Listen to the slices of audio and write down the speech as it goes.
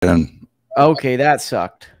And okay, that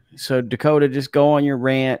sucked. So Dakota, just go on your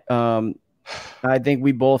rant. I think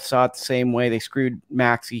we both saw it the same way. They screwed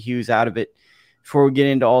Maxi Hughes out of it. Before we get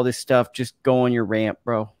into all this stuff, just go on your rant,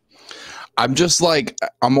 bro. I'm just like,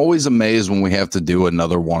 I'm always amazed when we have to do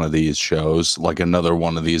another one of these shows, like another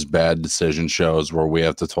one of these bad decision shows where we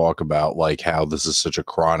have to talk about like how this is such a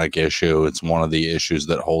chronic issue. It's one of the issues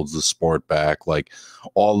that holds the sport back. Like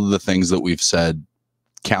all of the things that we've said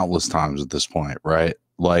countless times at this point, right?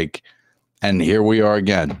 Like, and here we are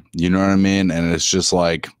again, you know what I mean? And it's just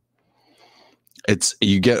like,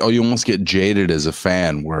 you almost get jaded as a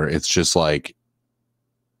fan where it's just like,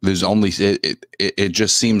 there's only it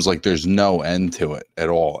just seems like there's no end to it at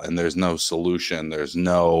all, and there's no solution. There's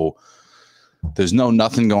no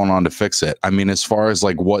nothing going on to fix it. I mean, as far as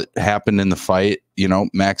like what happened in the fight, you know,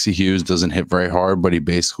 Maxi Hughes doesn't hit very hard, but he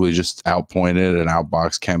basically just outpointed and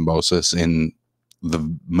outboxed Kambosos in the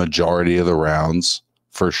majority of the rounds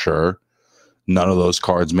for sure. None of those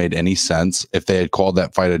cards made any sense. If they had called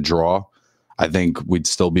that fight a draw, I think we'd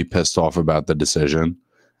still be pissed off about the decision.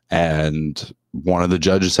 And one of the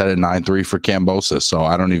judges had it 9-3 for Kambosos, so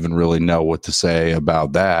I don't even really know what to say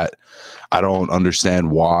about that. I don't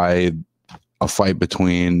understand why a fight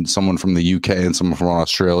between someone from the UK and someone from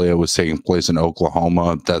Australia was taking place in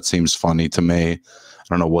Oklahoma. That seems funny to me. I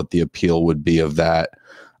don't know what the appeal would be of that.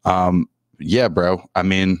 Yeah, bro. I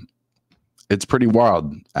mean, it's pretty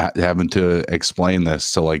wild having to explain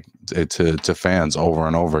this to like to fans over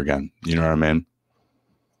and over again. You know what I mean?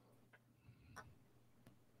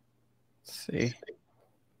 See.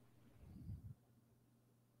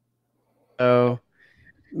 So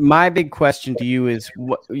my big question to you is,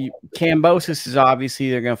 what Kambosos is obviously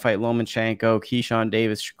they're going to fight Lomachenko, Keyshawn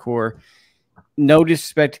Davis, Shakur. No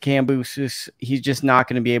disrespect to Kambosos, he's just not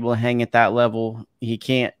going to be able to hang at that level. He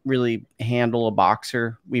can't really handle a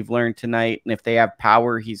boxer. We've learned tonight, and if they have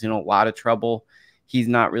power, he's in a lot of trouble. He's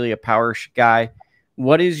not really a power guy.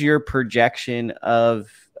 What is your projection of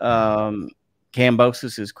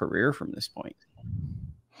Kambosos' career from this point?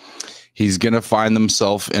 He's going to find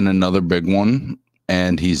himself in another big one,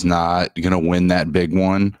 and he's not going to win that big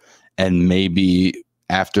one. And maybe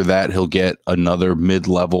after that, he'll get another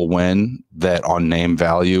mid-level win that on name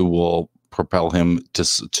value will propel him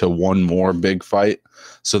to one more big fight.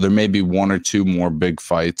 So there may be one or two more big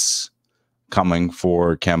fights coming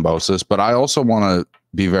for Kambosos. But I also want to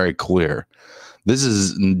be very clear. This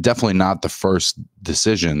is definitely not the first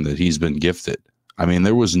decision that he's been gifted. I mean,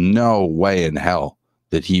 there was no way in hell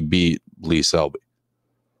that he beat Lee Selby.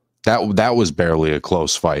 That was barely a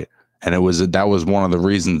close fight. And that was one of the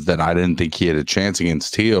reasons that I didn't think he had a chance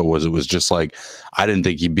against Teo. Was it was just like, I didn't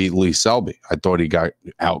think he beat Lee Selby. I thought he got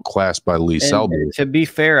outclassed by Lee Selby. To be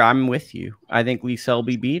fair, I'm with you. I think Lee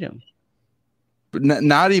Selby beat him. But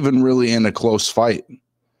not even really in a close fight.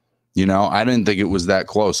 You know, I didn't think it was that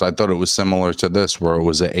close. I thought it was similar to this, where it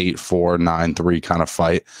was an 8-4, 9-3 kind of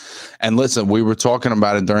fight. And listen, we were talking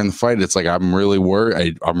about it during the fight. It's like, I'm really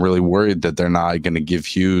worried. I'm really worried that they're not going to give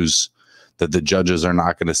Hughes, that the judges are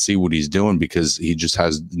not going to see what he's doing, because he just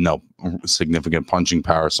has no significant punching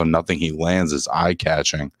power. So nothing he lands is eye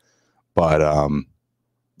catching. But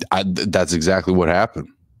that's exactly what happened.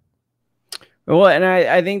 Well, and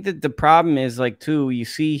I think that the problem is, like, too, you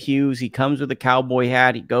see Hughes, he comes with a cowboy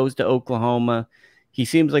hat, he goes to Oklahoma. He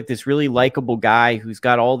seems like this really likable guy who's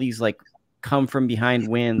got all these, like, come from behind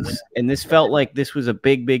wins. And this felt like this was a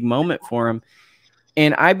big, big moment for him.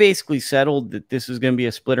 And I basically settled that this was going to be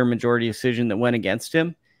a splitter majority decision that went against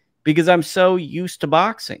him, because I'm so used to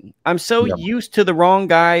boxing. I'm so used to the wrong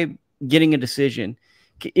guy getting a decision.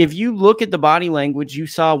 If you look at the body language, you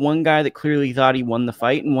saw one guy that clearly thought he won the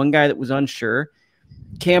fight and one guy that was unsure.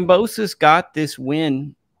 Kambosos got this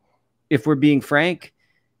win, if we're being frank,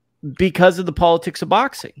 because of the politics of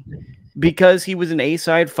boxing, because he was an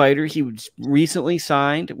A-side fighter. He was recently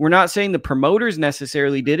signed. We're not saying the promoters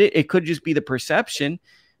necessarily did it. It could just be the perception,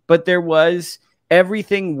 but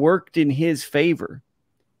everything worked in his favor.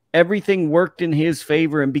 Everything worked in his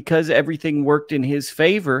favor. And because everything worked in his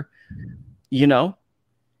favor, you know,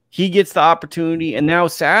 he gets the opportunity. And now,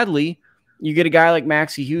 sadly, you get a guy like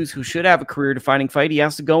Maxi Hughes, who should have a career-defining fight. He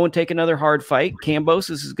has to go and take another hard fight.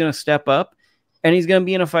 Kambosos is going to step up, and he's going to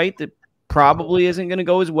be in a fight that probably isn't going to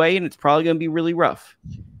go his way, and it's probably going to be really rough.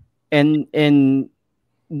 And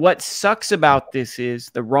what sucks about this is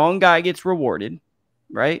the wrong guy gets rewarded,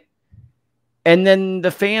 right? And then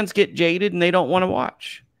the fans get jaded, and they don't want to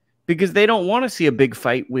watch, because they don't want to see a big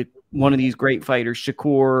fight with one of these great fighters, Shakur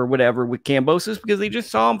or whatever, with Kambosos, because they just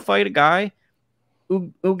saw him fight a guy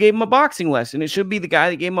who gave him a boxing lesson. It should be the guy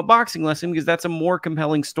that gave him a boxing lesson, because that's a more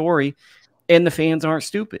compelling story, and the fans aren't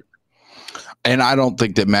stupid. And I don't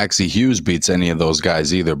think that Maxi Hughes beats any of those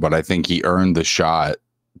guys either, but I think he earned the shot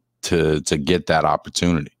to get that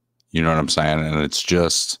opportunity. You know what I'm saying? And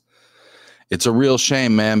it's a real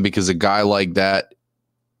shame, man, because a guy like that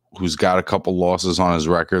who's got a couple losses on his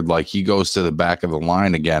record, like he goes to the back of the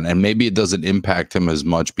line again, and maybe it doesn't impact him as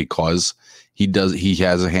much because he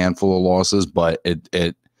has a handful of losses, but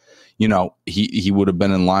it you know, he would have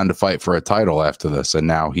been in line to fight for a title after this, and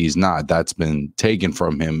now he's not. That's been taken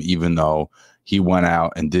from him, even though he went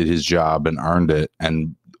out and did his job and earned it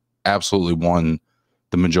and absolutely won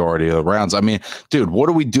the majority of the rounds. I mean, dude, what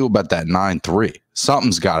do we do about that 9-3?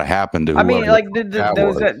 Something's got to happen to. I mean, like,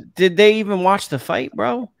 did they even watch the fight,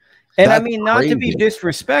 bro? And that's, I mean, not crazy. To be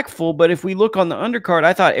disrespectful, but if we look on the undercard,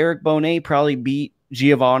 I thought Eric Bonet probably beat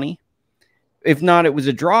Giovanni. If not, it was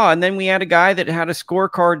a draw. And then we had a guy that had a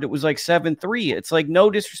scorecard that was like 7-3. It's like,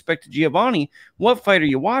 no disrespect to Giovanni. What fight are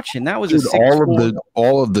you watching? That was, dude,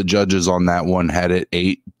 all of the judges on that one had it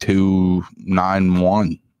 8-2,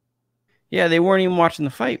 9-1. Yeah, they weren't even watching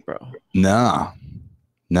the fight, bro. No.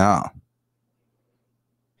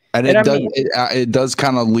 And it does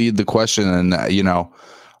kind of lead the question, and you know,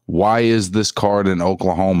 why is this card in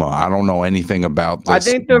Oklahoma? I don't know anything about this. I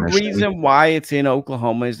think the reason why it's in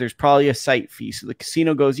Oklahoma is there's probably a site fee. So the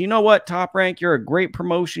casino goes, you know what, Top Rank, you're a great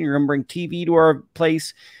promotion. You're going to bring TV to our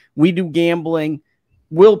place. We do gambling.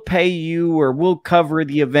 We'll pay you, or we'll cover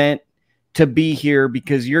the event to be here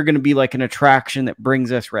because you're going to be like an attraction that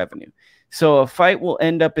brings us revenue. So a fight will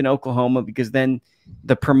end up in Oklahoma because then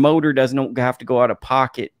the promoter doesn't have to go out of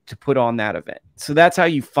pocket to put on that event. So that's how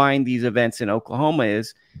you find these events in Oklahoma,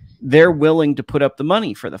 is they're willing to put up the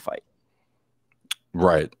money for the fight.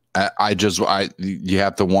 Right. You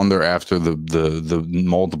have to wonder, after the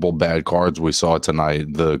multiple bad cards we saw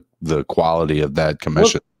tonight, the quality of that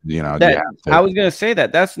commission. Well, you know, I was going to say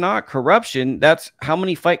that's not corruption. That's how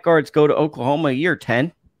many fight cards go to Oklahoma a year?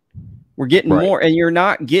 10. We're getting more, and you're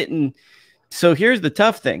not getting. So here's the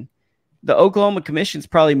tough thing. The Oklahoma Commission's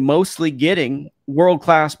probably mostly getting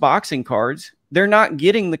world-class boxing cards. They're not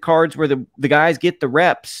getting the cards where the guys get the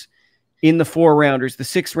reps in the 4-rounders, the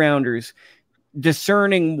 6-rounders,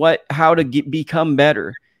 discerning how to become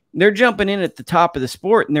better. They're jumping in at the top of the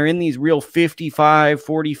sport, and they're in these real 55,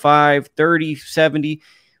 45, 30, 70.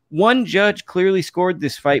 One judge clearly scored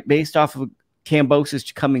this fight based off of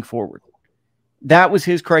Kambosos coming forward. That was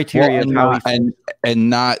his criteria. And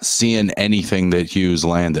not seeing anything that Hughes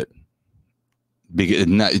landed. Because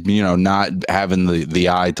not having the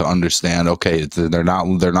eye to understand, okay, they're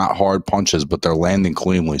not hard punches, but they're landing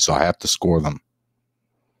cleanly, so I have to score them.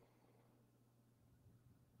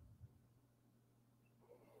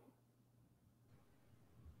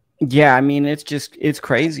 Yeah, I mean, it's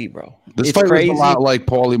crazy, bro. This fight was a lot like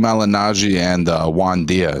Paulie Malignaggi and Juan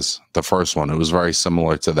Diaz, the first one. It was very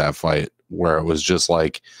similar to that fight, where it was just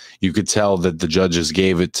like you could tell that the judges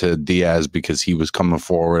gave it to Diaz because he was coming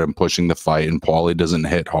forward and pushing the fight, and Paulie doesn't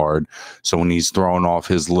hit hard. So when he's throwing off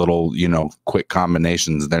his little, quick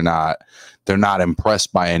combinations, they're not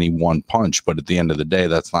impressed by any one punch. But at the end of the day,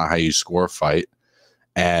 that's not how you score a fight.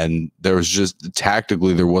 And there was just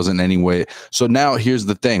tactically, there wasn't any way. So now here's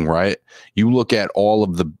the thing, right? You look at all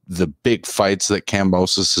of the big fights that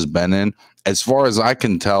Kambosos has been in. As far as I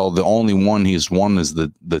can tell, the only one he's won is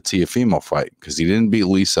the Teofimo fight, because he didn't beat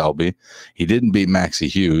Lee Selby. He didn't beat Maxi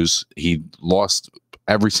Hughes. He lost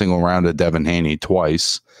every single round to Devin Haney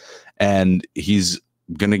twice. And he's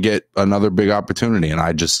going to get another big opportunity. And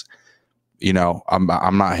I just... I'm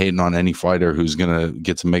not hating on any fighter who's gonna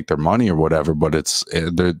get to make their money or whatever, but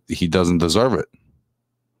he doesn't deserve it.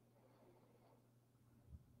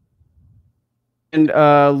 And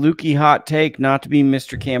Lukey, hot take, not to be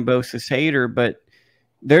Mr. Kambosos hater, but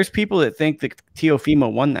there's people that think that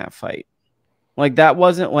Teofimo won that fight. Like, that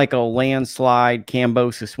wasn't like a landslide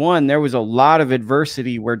Kambosos won. There was a lot of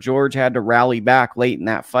adversity where George had to rally back late in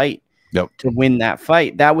that fight to win that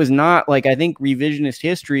fight. That was not like, I think revisionist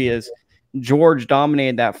history is George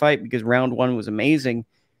dominated that fight because round one was amazing.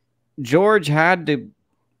 George had to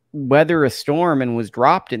weather a storm and was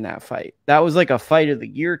dropped in that fight. That was like a fight of the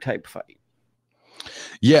year type fight.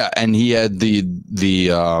 Yeah, and he had he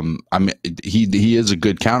is a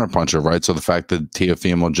good counterpuncher, right? So the fact that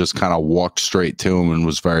Teofimo just kind of walked straight to him and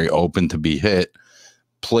was very open to be hit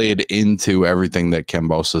played into everything that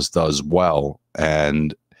Kambosos does well.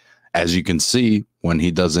 And as you can see, when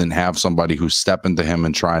he doesn't have somebody who's stepping to him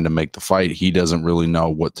and trying to make the fight, he doesn't really know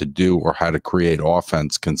what to do or how to create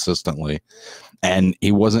offense consistently. And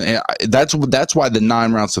he wasn't. That's why the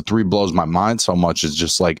 9 rounds to 3 blows my mind so much. Is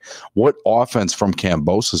just like, what offense from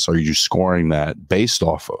Kambosos are you scoring that based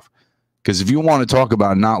off of? Because if you want to talk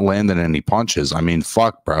about not landing any punches, I mean,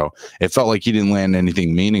 fuck, bro. It felt like he didn't land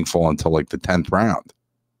anything meaningful until like the 10th round.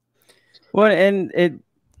 Well, and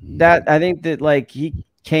I think that like he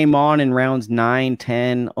came on in rounds 9,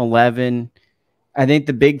 10, 11. I think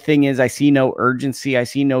the big thing is I see no urgency. I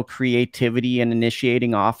see no creativity in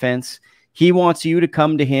initiating offense. He wants you to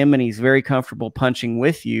come to him, and he's very comfortable punching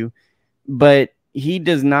with you, but he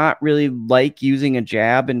does not really like using a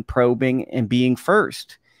jab and probing and being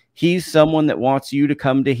first. He's someone that wants you to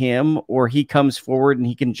come to him, or he comes forward and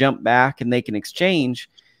he can jump back and they can exchange.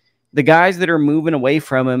 The guys that are moving away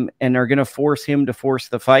from him and are going to force him to force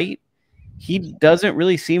the fight, he doesn't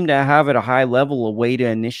really seem to have at a high level a way to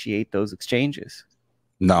initiate those exchanges.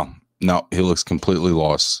 No, he looks completely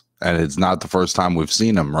lost. And it's not the first time we've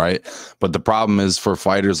seen him, right? But the problem is for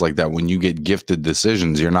fighters like that, when you get gifted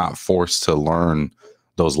decisions, you're not forced to learn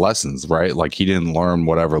those lessons, right? Like he didn't learn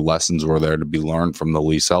whatever lessons were there to be learned from the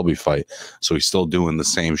Lee Selby fight. So he's still doing the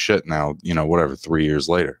same shit now, you know, whatever, 3 years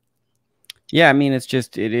later. Yeah, I mean, it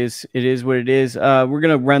is what it is. We're going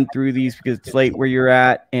to run through these because it's late where you're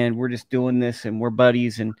at, and we're just doing this, and we're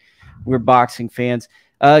buddies, and we're boxing fans.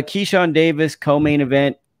 Keyshawn Davis, co-main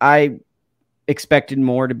event. I expected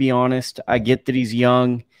more, to be honest. I get that he's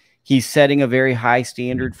young. He's setting a very high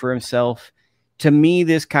standard for himself. To me,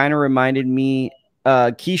 this kind of reminded me,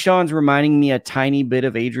 Keyshawn's reminding me a tiny bit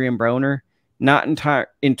of Adrian Broner, not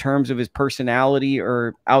in terms of his personality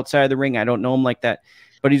or outside of the ring. I don't know him like that.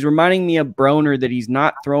 But he's reminding me of Broner, that he's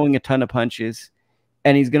not throwing a ton of punches,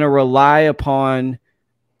 and he's going to rely upon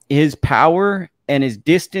his power and his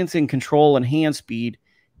distance and control and hand speed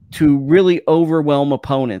to really overwhelm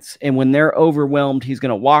opponents. And when they're overwhelmed, he's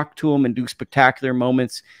going to walk to them and do spectacular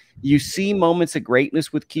moments. You see moments of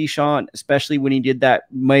greatness with Keyshawn, especially when he did that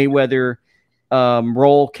Mayweather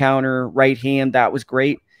roll counter right hand. That was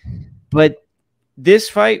great. But this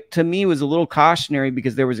fight, to me, was a little cautionary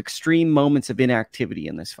because there was extreme moments of inactivity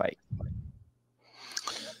in this fight.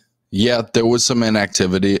 Yeah, there was some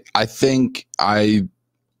inactivity. I think I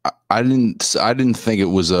didn't think it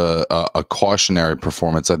was a cautionary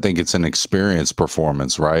performance. I think it's an experienced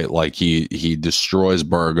performance, right? Like he destroys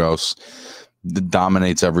Burgos,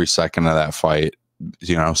 dominates every second of that fight,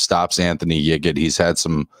 you know, stops Anthony Yiggett. He's had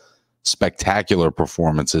some spectacular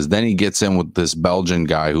performances. Then he gets in with this Belgian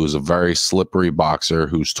guy who's a very slippery boxer,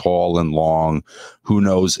 who's tall and long, who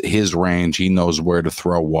knows his range. He knows where to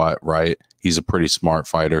throw what, right? He's a pretty smart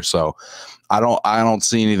fighter. So I don't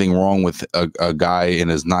see anything wrong with a guy in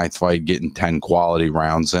his 9th fight getting 10 quality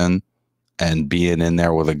rounds in and being in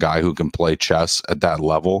there with a guy who can play chess at that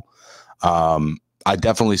level. I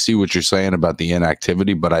definitely see what you're saying about the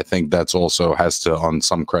inactivity, but I think that's also has to, on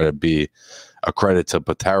some credit, be a credit to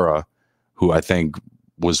Patera, who I think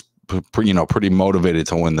was pretty motivated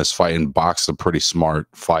to win this fight and boxed a pretty smart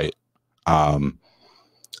fight. I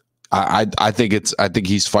think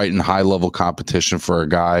he's fighting high level competition for a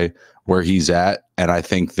guy where he's at, and I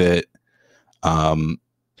think that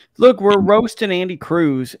look, we're roasting Andy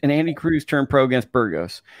Cruz, and Andy Cruz turned pro against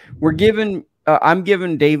Burgos. We're giving I'm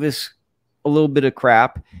giving Davis a little bit of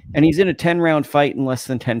crap, and he's in a 10-round fight in less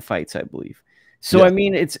than 10 fights, I believe. So, yeah. I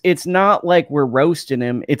mean, it's not like we're roasting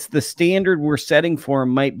him. It's the standard we're setting for him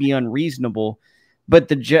might be unreasonable. But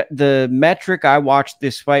the metric I watched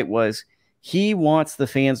this fight was he wants the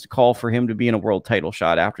fans to call for him to be in a world title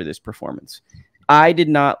shot after this performance. I did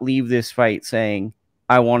not leave this fight saying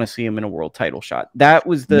I want to see him in a world title shot. That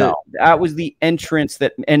was the entrance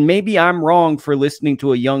that, and maybe I'm wrong for listening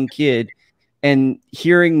to a young kid and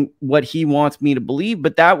hearing what he wants me to believe,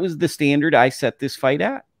 but that was the standard I set this fight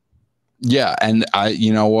at. Yeah, and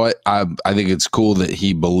you know what? I think it's cool that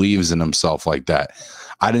he believes in himself like that.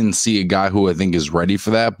 I didn't see a guy who I think is ready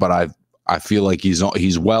for that, but I feel like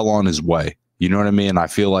he's well on his way. You know what I mean? I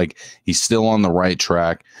feel like he's still on the right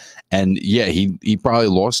track. And yeah, he probably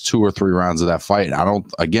lost 2 or 3 rounds of that fight. I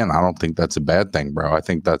don't think that's a bad thing, bro. I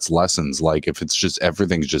think that's lessons. Like if it's just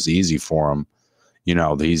everything's just easy for him, you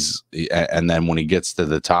know, and then when he gets to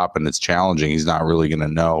the top and it's challenging, he's not really going to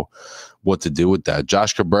know what to do with that.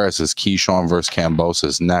 Josh Cabrera says Keyshawn versus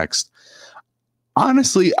Kambosos next.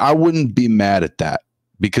 Honestly, I wouldn't be mad at that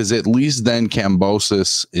because at least then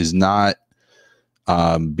Kambosos is not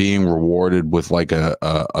being rewarded with like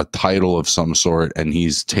a title of some sort, and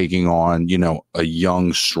he's taking on, you know, a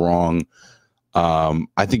young, strong.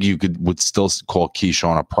 I think you would still call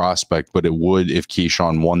Keyshawn a prospect, but it would if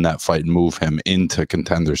Keyshawn won that fight and move him into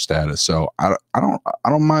contender status. So I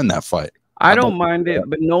don't mind that fight. I don't mind it,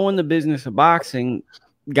 but knowing the business of boxing,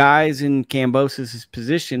 guys in Kambosos'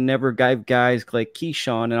 position never gave guys like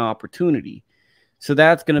Keyshawn an opportunity. So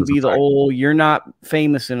that's going to be the old, you're not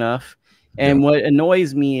famous enough. And what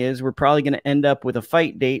annoys me is we're probably going to end up with a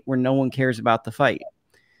fight date where no one cares about the fight.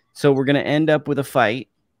 So we're going to end up with a fight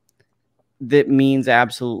that means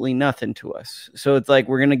absolutely nothing to us. So it's like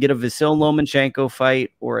we're going to get a Vasyl Lomachenko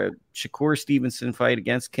fight or a Shakur Stevenson fight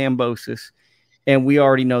against Kambosos, and we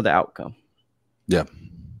already know the outcome. Yeah.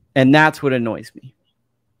 And that's what annoys me.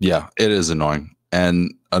 Yeah, it is annoying.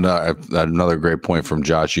 And another great point from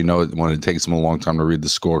Josh. You know, when it takes them a long time to read the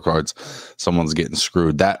scorecards, someone's getting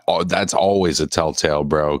screwed. That's always a telltale,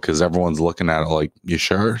 bro, because everyone's looking at it like, you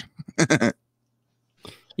sure?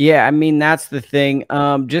 Yeah, I mean, that's the thing.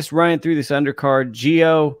 Just running through this undercard,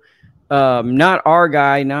 Gio, not our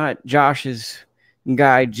guy, not Josh's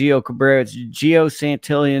guy, Gio Cabrera. It's Gio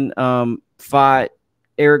Santillan fought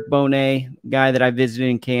Eric Bonet, guy that I visited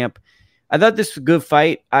in camp. I thought this was a good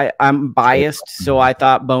fight. I'm biased, so I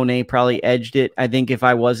thought Bonet probably edged it. I think if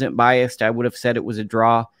I wasn't biased, I would have said it was a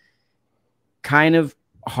draw. Kind of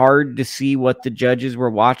hard to see what the judges were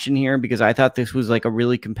watching here because I thought this was like a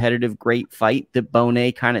really competitive, great fight that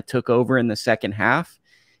Bonet kind of took over in the second half.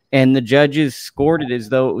 And the judges scored it as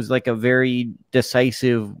though it was like a very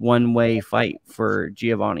decisive one-way fight for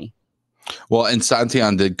Giovanni. Well, and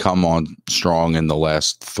Santillan did come on strong in the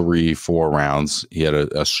last 3-4 rounds. He had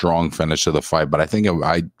a strong finish to the fight, but I think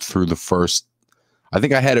I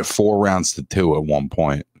had it 4 rounds to 2 at one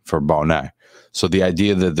point for Bonet. So the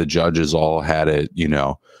idea that the judges all had it,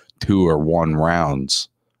 2 or 1 rounds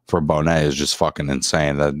for Bonet is just fucking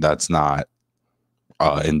insane. That's not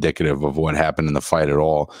indicative of what happened in the fight at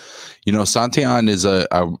all. Santillan is a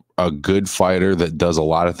good fighter that does a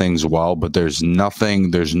lot of things well, but there's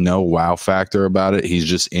no wow factor about it. He's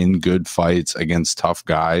just in good fights against tough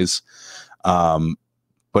guys.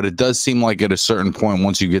 But it does seem like at a certain point,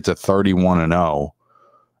 once you get to 31-0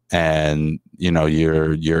 and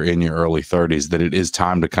you're in your early 30s, that it is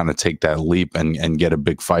time to kind of take that leap and get a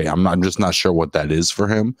big fight. I'm just not sure what that is for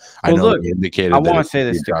him. Well, I know he indicated I want to say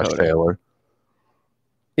this to Josh Taylor.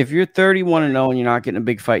 If you're 31-0 and you're not getting a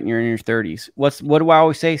big fight and you're in your 30s, what do I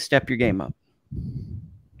always say? Step your game up.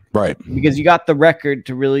 Right. Because you got the record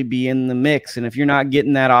to really be in the mix. And if you're not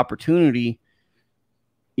getting that opportunity,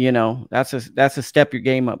 that's a step your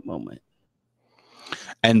game up moment.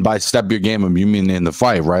 And by step your game up, you mean in the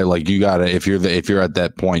fight, right? Like you gotta, if you're at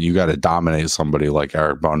that point, you gotta dominate somebody like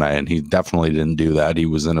Eric Bonet, and he definitely didn't do that. He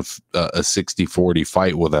was in a 60-40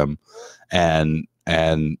 fight with him, and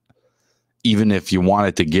even if you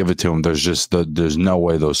wanted to give it to him, there's no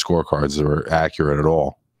way those scorecards are accurate at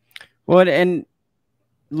all. Well, and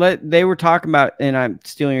they were talking about, and I'm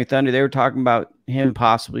stealing your thunder, they were talking about him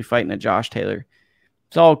possibly fighting a Josh Taylor.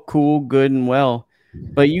 It's all cool, good, and well,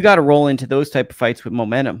 but you got to roll into those type of fights with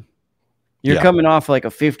momentum. You're coming off like a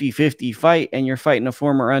 50-50 fight, and you're fighting a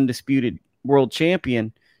former undisputed world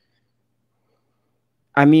champion.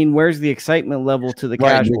 I mean, where's the excitement level to the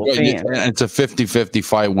casual fan? It's a 50-50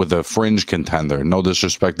 fight with a fringe contender. No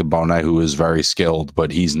disrespect to Bonet, who is very skilled,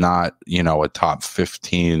 but he's not, a top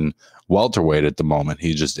 15 welterweight at the moment.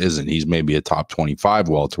 He just isn't. He's maybe a top 25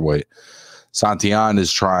 welterweight. Santillan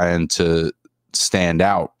is trying to stand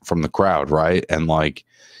out from the crowd, right? And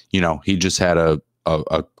he just had a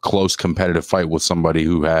close competitive fight with somebody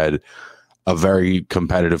who had a very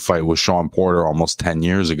competitive fight with Sean Porter almost 10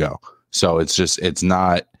 years ago. So it's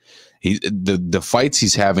not the fights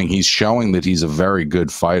he's having, he's showing that he's a very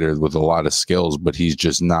good fighter with a lot of skills, but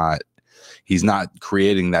he's not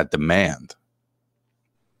creating that demand.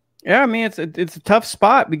 Yeah, I mean, it's a tough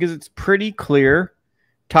spot because it's pretty clear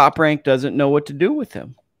Top Rank doesn't know what to do with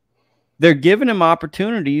him. They're giving him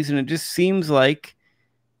opportunities, and it just seems like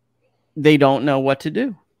they don't know what to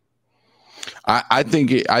do. I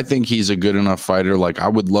think he's a good enough fighter. Like, I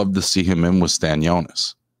would love to see him in with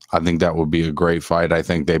Stanionis. I think that would be a great fight. I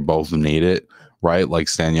think they both need it, right? Like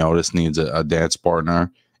Stanionis needs a dance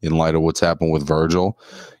partner in light of what's happened with Virgil.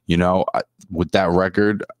 With that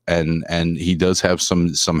record, and he does have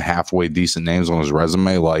some halfway decent names on his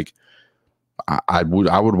resume. Like, I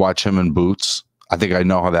would watch him in Boots. I think I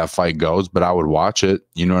know how that fight goes, but I would watch it.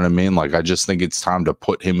 You know what I mean? Like, I just think it's time to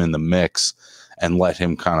put him in the mix and let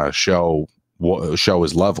him kind of show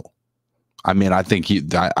his level. I mean, I think he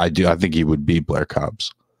would beat Blair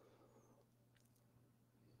Cobbs.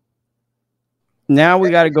 Now we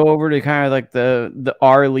got to go over to kind of like the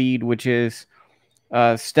R lead, which is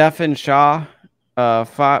Stephen Shaw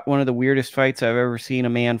fought one of the weirdest fights I've ever seen a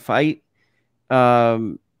man fight.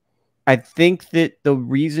 I think that the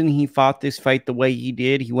reason he fought this fight the way he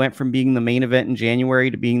did, he went from being the main event in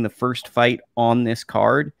January to being the first fight on this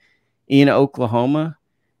card in Oklahoma.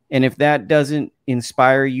 And if that doesn't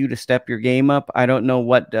inspire you to step your game up, I don't know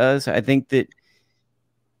what does. I think that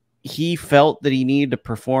he felt that he needed to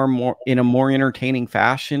perform more in a more entertaining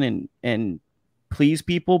fashion and please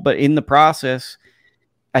people. But in the process,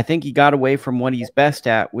 I think he got away from what he's best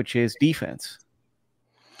at, which is defense.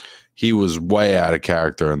 He was way out of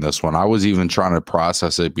character in this one. I was even trying to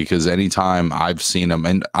process it because anytime I've seen him,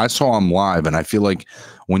 and I saw him live, and I feel like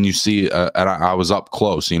when you see, and I was up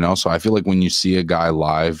close, you know, so I feel like when you see a guy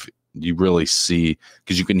live, you really see,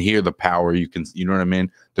 because you can hear the power, you know what I mean?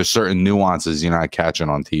 There's certain nuances you're not catching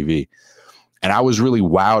on TV. And I was really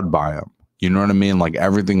wowed by him. You know what I mean? Like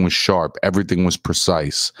everything was sharp, everything was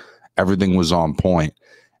precise, everything was on point.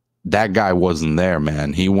 That guy wasn't there,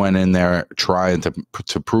 man. He went in there trying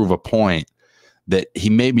to prove a point that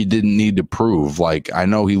he maybe didn't need to prove. Like, I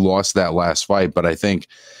know he lost that last fight, but I think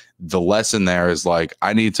the lesson there is like,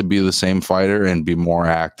 I need to be the same fighter and be more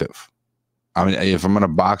active. I mean, if I'm going to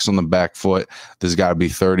box on the back foot, there's got to be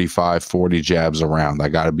 35, 40 jabs around. I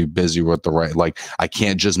got to be busy with the right. Like, I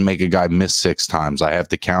can't just make a guy miss 6 times. I have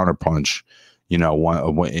to counterpunch, you know,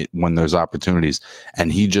 when there's opportunities.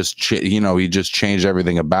 And he just, he just changed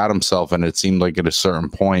everything about himself. And it seemed like at a certain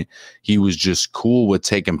point, he was just cool with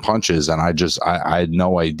taking punches. And I had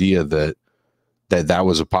no idea that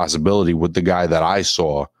was a possibility with the guy that I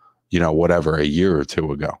saw, you know, whatever, a year or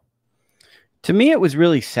 2 ago. To me, it was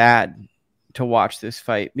really sad to watch this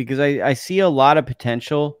fight because I see a lot of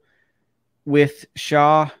potential with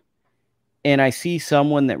Shaw. And I see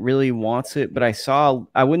someone that really wants it, but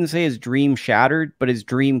I wouldn't say his dream shattered, but his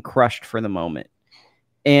dream crushed for the moment.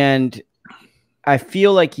 And I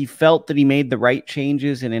feel like he felt that he made the right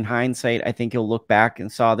changes. And in hindsight, I think he'll look back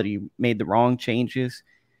and saw that he made the wrong changes.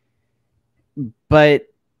 But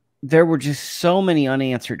there were just so many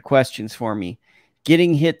unanswered questions for me.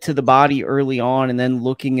 Getting hit to the body early on and then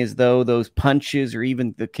looking as though those punches or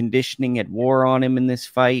even the conditioning had wore on him in this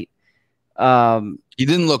fight. He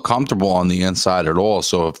didn't look comfortable on the inside at all.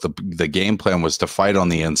 So if the game plan was to fight on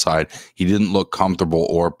the inside, he didn't look comfortable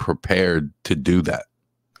or prepared to do that.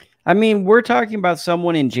 I mean, we're talking about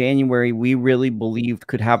someone in January we really believed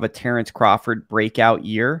could have a Terence Crawford breakout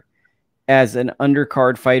year as an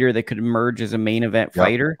undercard fighter that could emerge as a main event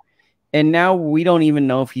fighter. And now we don't even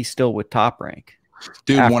know if he's still with Top Rank.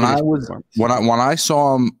 Dude, when I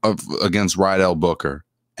saw him against Rydell Booker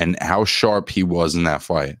and how sharp he was in that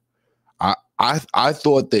fight, I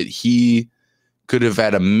thought that he could have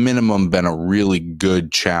at a minimum been a really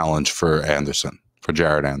good challenge for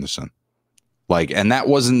Jared Anderson. Like, and that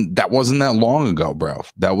wasn't that long ago, bro.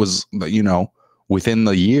 That was, you know, within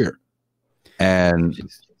the year. And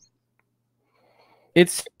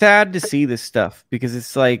it's sad to see this stuff because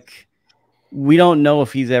it's like, we don't know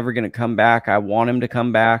if he's ever going to come back. I want him to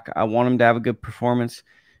come back. I want him to have a good performance.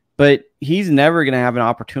 But he's never going to have an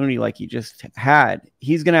opportunity like he just had.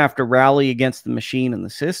 He's going to have to rally against the machine and the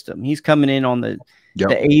system. He's coming in on the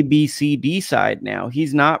A, B, C, D side now.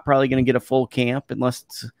 He's not probably going to get a full camp unless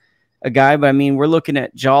it's a guy. But, I mean, we're looking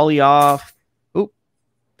at Jollyoff. Oop,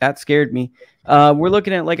 that scared me. We're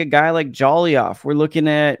looking at like a guy like Jollyoff. We're looking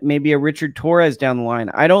at maybe a Richard Torres down the line.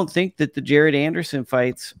 I don't think that the Jared Anderson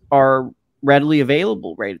fights are readily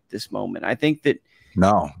available right at this moment. I think that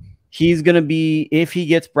he's going to be, if he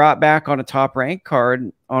gets brought back on a top rank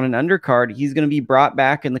card, on an undercard, he's going to be brought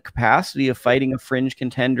back in the capacity of fighting a fringe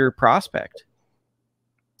contender prospect.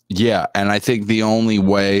 Yeah, and I think the only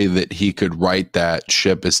way that he could right that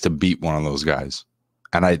ship is to beat one of those guys.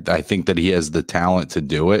 And I think that he has the talent to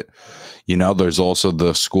do it. You know, there's also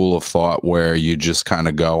the school of thought where you just kind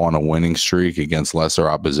of go on a winning streak against lesser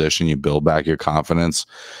opposition. You build back your confidence.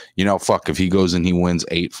 You know, fuck, if he goes and he wins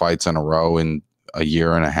 8 fights in a row in a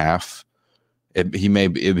year and a half, he may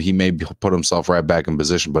put himself right back in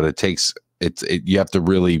position. But you have to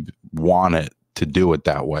really want it to do it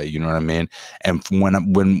that way. You know what I mean? And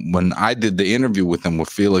when I did the interview with him with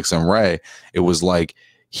Felix and Ray, it was like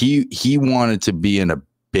he wanted to be in a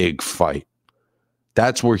big fight.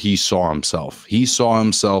 That's where he saw himself. He saw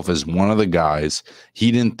himself as one of the guys. He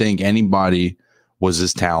didn't think anybody was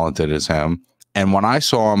as talented as him. And when I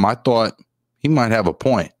saw him, I thought he might have a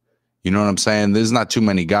point. You know what I'm saying? There's not too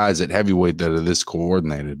many guys at heavyweight that are this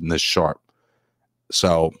coordinated and this sharp.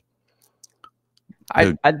 So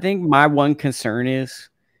I think my one concern is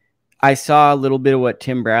I saw a little bit of what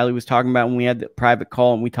Tim Bradley was talking about when we had the private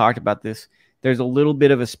call and we talked about this. There's a little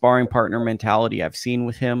bit of a sparring partner mentality I've seen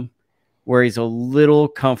with him, where he's a little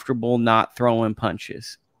comfortable not throwing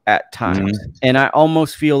punches at times. And I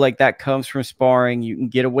almost feel like that comes from sparring. You can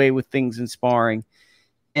get away with things in sparring.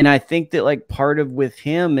 And I think that like part of with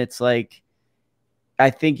him, it's like,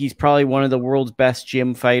 I think he's probably one of the world's best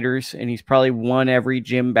gym fighters and he's probably won every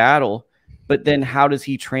gym battle. But then how does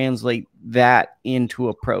he translate that into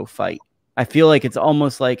a pro fight? I feel like it's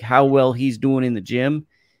almost like how well he's doing in the gym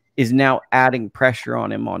is now adding pressure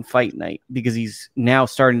on him on fight night, because he's now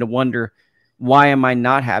starting to wonder, why am I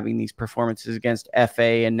not having these performances against FA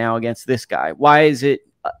and now against this guy? Why is it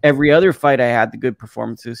every other fight I had the good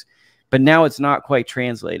performances, but now it's not quite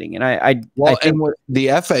translating? And I think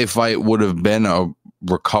the FA fight would have been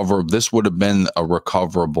this would have been a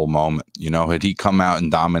recoverable moment. You know, had he come out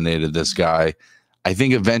and dominated this guy, I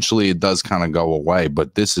think eventually it does kind of go away,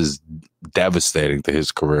 but this is devastating to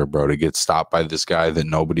his career, bro, to get stopped by this guy that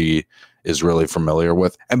nobody is really familiar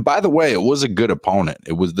with. And by the way, it was a good opponent.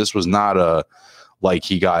 This was not a, like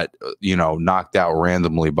he got, you know, knocked out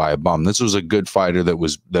randomly by a bum. This was a good fighter that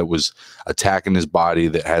was attacking his body,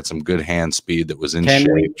 that had some good hand speed, that was in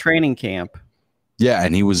shape. Training camp. Yeah,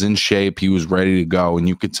 and he was in shape. He was ready to go, and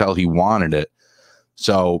you could tell he wanted it.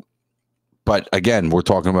 So, but again, we're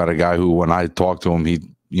talking about a guy who, when I talked to him, he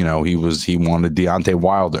wanted Deontay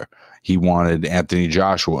Wilder. He wanted Anthony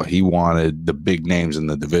Joshua. He wanted the big names in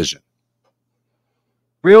the division.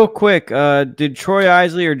 Real quick, did Troy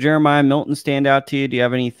Isley or Jeremiah Milton stand out to you? Do you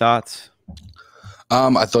have any thoughts?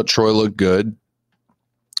 I thought Troy looked good.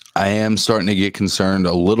 I am starting to get concerned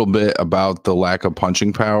a little bit about the lack of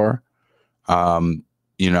punching power.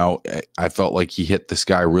 You know, I felt like he hit this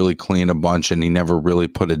guy really clean a bunch, and he never really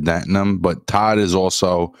put a dent in him. But Todd is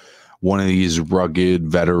also one of these rugged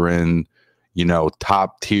veteran, you know,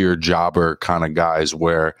 top tier jobber kind of guys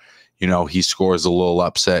where, you know, he scores a little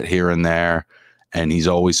upset here and there, and he's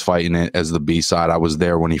always fighting it as the B side. I was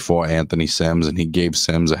there when he fought Anthony Sims, and he gave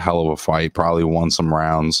Sims a hell of a fight, probably won some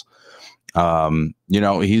rounds. You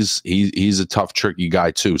know, he's a tough, tricky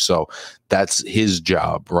guy too. So that's his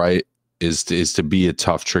job, right? Is to be a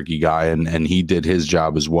tough, tricky guy, and he did his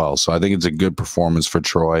job as well. So I think it's a good performance for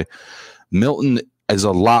Troy. Milton is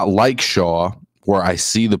a lot like Shaw, where I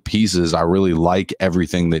see the pieces. I really like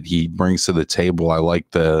everything that he brings to the table. I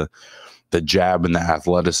like the jab and the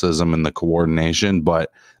athleticism and the coordination,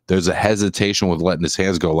 but there's a hesitation with letting his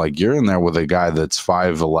hands go. Like, you're in there with a guy that's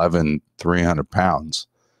 5'11", 300 pounds.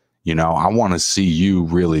 You know, I want to see you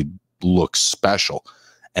really look special.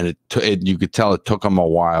 And you could tell it took him a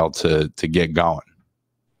while to get going.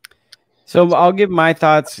 So I'll give my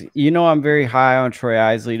thoughts. You know, I'm very high on Troy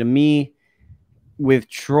Isley. To me, with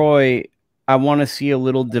Troy, I want to see a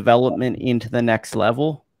little development into the next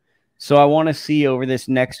level. So I want to see over this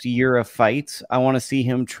next year of fights, I want to see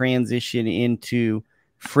him transition into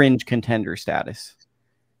fringe contender status.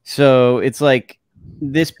 So it's like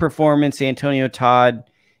this performance, Antonio Todd,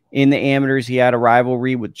 in the amateurs, he had a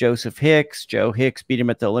rivalry with Joseph Hicks. Joe Hicks beat him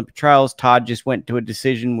at the Olympic trials. Todd just went to a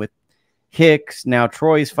decision with Hicks. Now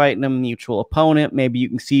Troy's fighting him, mutual opponent. Maybe you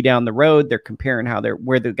can see down the road they're comparing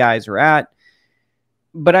where the guys are at.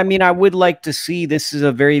 But I mean, I would like to see, this is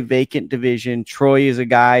a very vacant division. Troy is a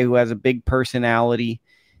guy who has a big personality,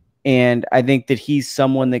 and I think that he's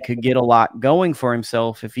someone that could get a lot going for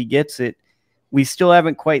himself if he gets it. We still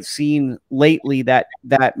haven't quite seen lately that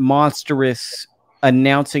monstrous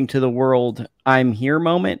announcing to the world, I'm here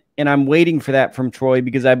moment. And I'm waiting for that from Troy,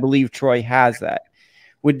 because I believe Troy has that.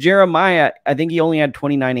 With Jeremiah, I think he only had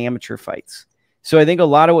 29 amateur fights. So I think a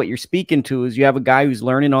lot of what you're speaking to is you have a guy who's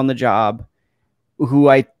learning on the job, who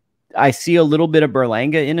I see a little bit of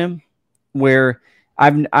Berlanga in him, where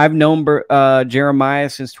I've known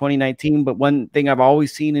Jeremiah since 2019. But one thing I've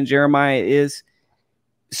always seen in Jeremiah is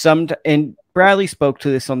and Bradley spoke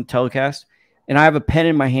to this on the telecast, and I have a pen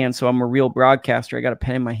in my hand, so I'm a real broadcaster. I got a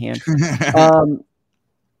pen in my hand.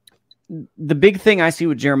 The big thing I see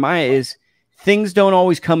with Jeremiah is things don't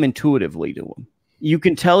always come intuitively to him. You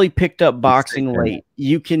can tell he picked up boxing late.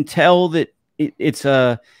 You can tell that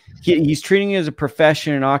he's treating it as a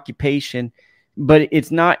profession and occupation, but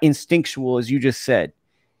it's not instinctual, as you just said.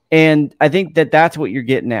 And I think that's what you're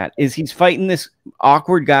getting at, is he's fighting this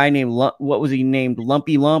awkward guy named, what was he named?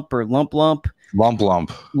 Lumpy Lump or Lump Lump? Lump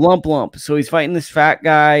Lump. So he's fighting this fat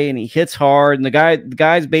guy, and he hits hard, and the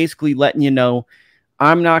guy's basically letting you know,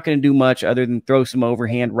 I'm not going to do much other than throw some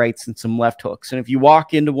overhand rights and some left hooks. And if you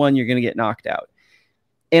walk into one, you're going to get knocked out.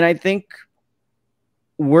 And I think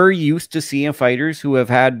we're used to seeing fighters who have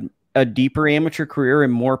had a deeper amateur career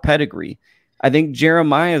and more pedigree. I think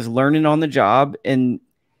Jeremiah is learning on the job, and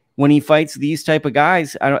when he fights these type of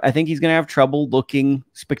guys, I think he's going to have trouble looking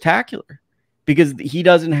spectacular, because he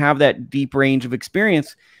doesn't have that deep range of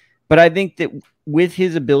experience. But I think that with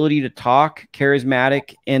his ability to talk,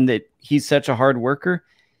 charismatic, and that he's such a hard worker,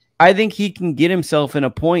 I think he can get himself in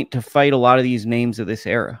a point to fight a lot of these names of this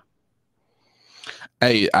era.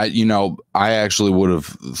 Hey, I actually would have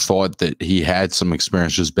thought that he had some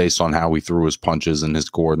experience just based on how he threw his punches and his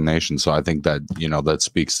coordination. So I think that, that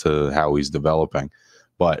speaks to how he's developing.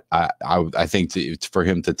 But I think for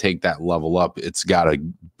him to take that level up, it's got to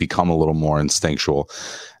become a little more instinctual.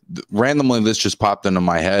 Randomly, this just popped into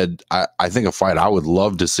my head. I think a fight I would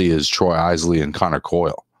love to see is Troy Isley and Connor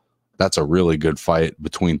Coyle. That's a really good fight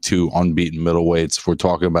between two unbeaten middleweights. If we're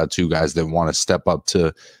talking about two guys that want to step up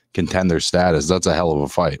to contender status, that's a hell of a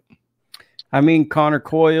fight. I mean, Connor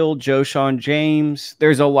Coyle, Joshawn James,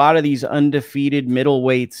 there's a lot of these undefeated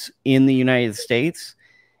middleweights in the United States.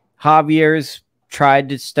 Javier's tried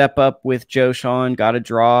to step up with Joshawn, got a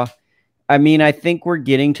draw. I mean, I think we're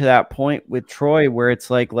getting to that point with Troy where it's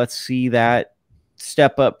like, let's see that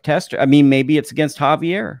step up tester. I mean, maybe it's against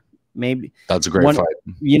Javier. Maybe that's a great fight.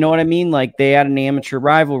 You know what I mean? Like they had an amateur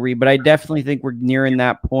rivalry, but I definitely think we're nearing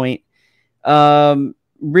that point.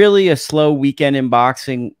 Really a slow weekend in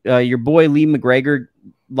boxing. Your boy Lee McGregor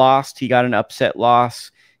lost. He got an upset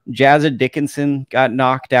loss. Jazza Dickinson got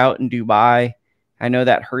knocked out in Dubai. I know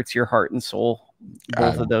that hurts your heart and soul.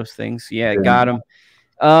 Both of those things. Yeah, got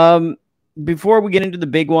him. Before we get into the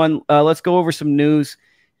big one, let's go over some news.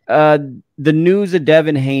 The news of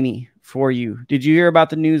Devin Haney for you. Did you hear about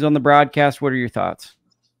the news on the broadcast? What are your thoughts?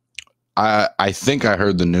 I think I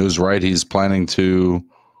heard the news right. He's planning to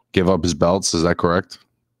give up his belts. Is that correct?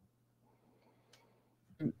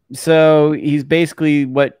 So he's basically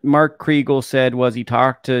what Mark Kriegel said was he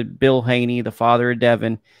talked to Bill Haney, the father of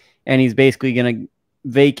Devin, and he's basically going to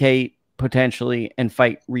vacate potentially and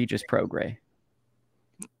fight Regis Prograis.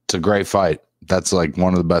 It's a great fight. That's like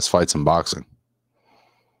one of the best fights in boxing.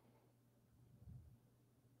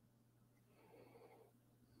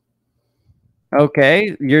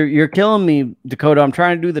 Okay, you're killing me, Dakota. I'm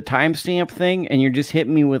trying to do the timestamp thing, and you're just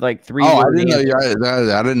hitting me with like three. Oh, I didn't know you.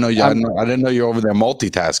 I didn't know you. I didn't know you're over there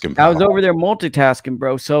multitasking. I was over there multitasking,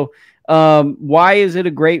 bro. So, why is it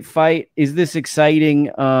a great fight? Is this exciting?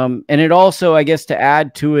 And it also, I guess, to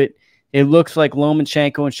add to it, it looks like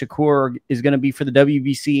Lomachenko and Shakur is going to be for the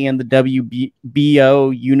WBC and the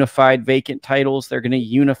WBO unified vacant titles. They're going to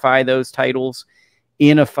unify those titles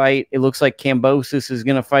in a fight. It looks like Kambosos is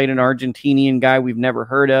going to fight an Argentinian guy we've never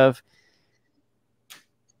heard of.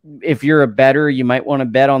 If you're a bettor, you might want to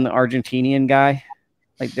bet on the Argentinian guy.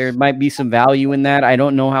 Like there might be some value in that. I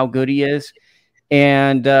don't know how good he is.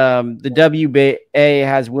 And the WBA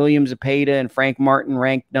has William Zepeda and Frank Martin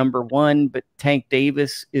ranked #1, but Tank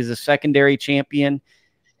Davis is a secondary champion.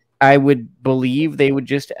 I would believe they would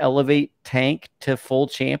just elevate Tank to full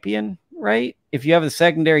champion, right? If you have a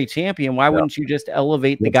secondary champion, why wouldn't you just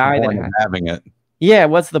elevate the guy that having it? Yeah,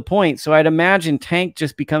 what's the point? So I'd imagine Tank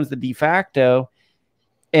just becomes the de facto,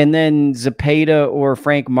 and then Zepeda or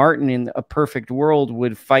Frank Martin in a perfect world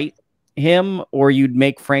would fight him, or you'd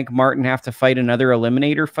make Frank Martin have to fight another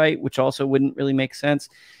eliminator fight, which also wouldn't really make sense.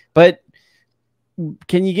 But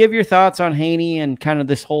can you give your thoughts on Haney and kind of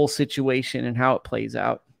this whole situation and how it plays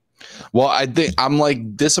out? Well, I think I'm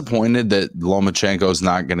like disappointed that Lomachenko is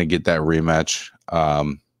not going to get that rematch.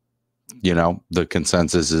 You know, the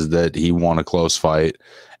consensus is that he won a close fight,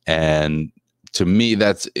 and to me,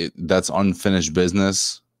 that's unfinished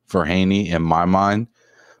business for Haney in my mind.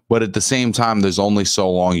 But at the same time, there's only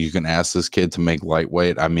so long you can ask this kid to make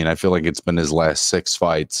lightweight. I mean, I feel like it's been his last 6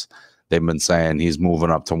 fights. They've been saying he's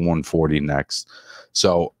moving up to 140 next.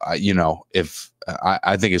 So, you know, if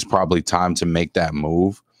I think it's probably time to make that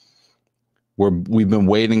move. We've been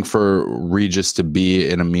waiting for Regis to be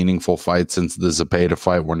in a meaningful fight since the Zepeda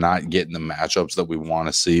fight. We're not getting the matchups that we want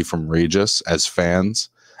to see from Regis as fans,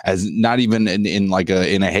 as not even in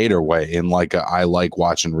a hater way, in like a, I like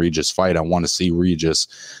watching Regis fight. I want to see Regis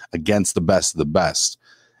against the best of the best.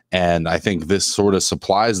 And I think this sort of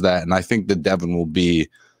supplies that. And I think that Devin will be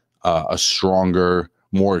a stronger,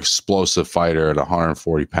 more explosive fighter at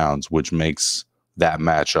 140 pounds, which makes that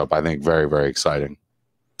matchup, I think, very, very exciting.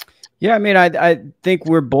 Yeah, I mean, I think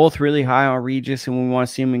we're both really high on Regis, and we want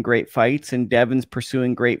to see him in great fights, and Devin's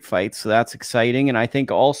pursuing great fights, so that's exciting. And I think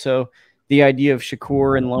also the idea of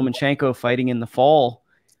Shakur and Lomachenko fighting in the fall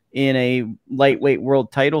in a lightweight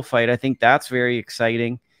world title fight, I think that's very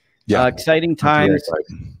exciting. Yeah, exciting times.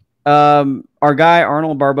 Our guy,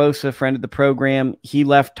 Arnold Barbosa, friend of the program, he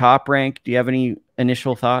left Top Rank. Do you have any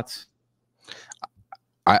initial thoughts?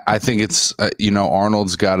 I think it's you know,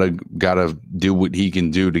 Arnold's gotta do what he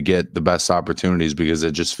can do to get the best opportunities, because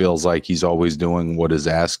it just feels like he's always doing what is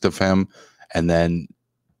asked of him, and then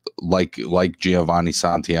like Giovanni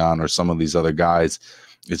Santillan or some of these other guys,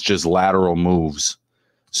 it's just lateral moves.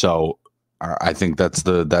 So I think that's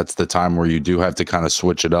the time where you do have to kind of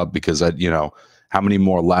switch it up, because you know, how many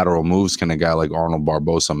more lateral moves can a guy like Arnold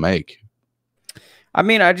Barbosa make? I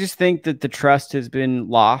mean, I just think that the trust has been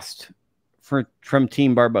lost from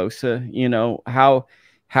Team Barbosa. You know, how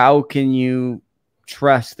can you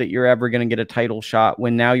trust that you're ever going to get a title shot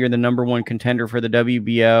when now you're the #1 contender for the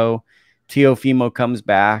WBO. Teofimo comes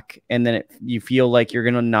back, and then you feel like you're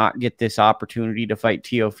going to not get this opportunity to fight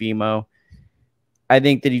Teofimo. I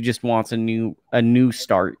think that he just wants a new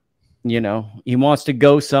start. You know, he wants to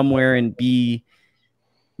go somewhere and be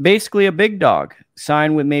basically a big dog,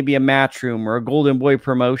 sign with maybe a Matchroom or a Golden Boy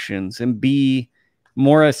Promotions and be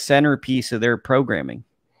more a centerpiece of their programming.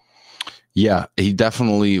 Yeah, he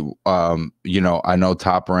definitely, you know, I know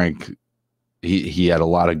Top Rank, he had a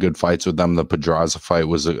lot of good fights with them. The Pedraza fight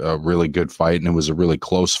was a really good fight, and it was a really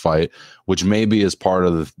close fight, which maybe is part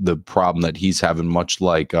of the problem that he's having, much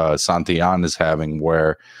like Santillan is having,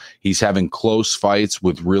 where he's having close fights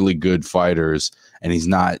with really good fighters, and he's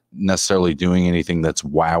not necessarily doing anything that's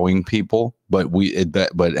wowing people. But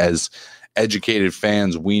but as educated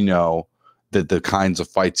fans, we know that the kinds of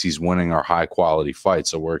fights he's winning are high quality fights.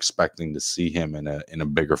 So we're expecting to see him in a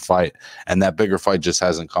bigger fight, and that bigger fight just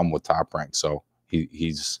hasn't come with Top Rank. So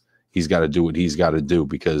he's got to do what he's got to do,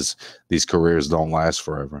 because these careers don't last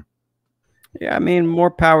forever. Yeah, I mean,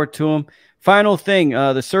 more power to him. Final thing,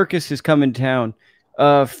 the circus is coming town.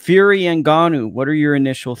 Fury and Ngannou, what are your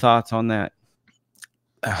initial thoughts on that?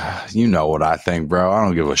 You know what I think, bro. I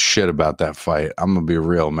don't give a shit about that fight. I'm gonna be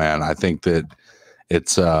real, man. I think that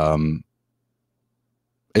I'm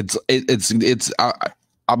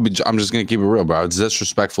just gonna keep it real, bro. It's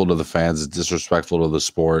disrespectful to the fans. It's disrespectful to the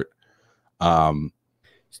sport.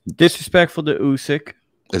 Disrespectful to Usyk.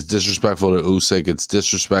 It's disrespectful to Usyk. It's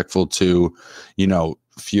disrespectful to, you know,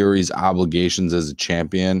 Fury's obligations as a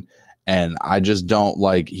champion. And I just don't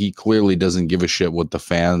like. He clearly doesn't give a shit what the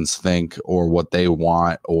fans think or what they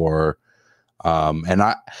want, or. And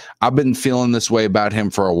I've been feeling this way about him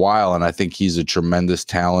for a while, and I think he's a tremendous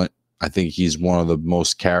talent. I think he's one of the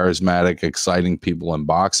most charismatic, exciting people in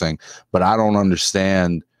boxing, but I don't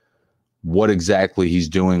understand what exactly he's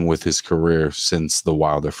doing with his career since the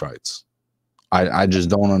Wilder fights. I just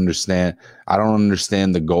don't understand. I don't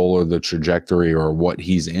understand the goal or the trajectory or what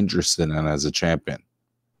he's interested in as a champion.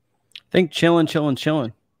 I think chilling.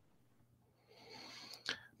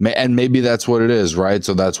 And maybe that's what it is, right?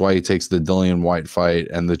 So that's why he takes the Dillian White fight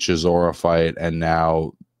and the Chisora fight, and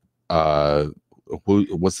now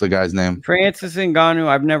what's the guy's name? Francis Ngannou.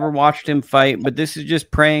 I've never watched him fight, but this is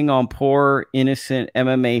just preying on poor, innocent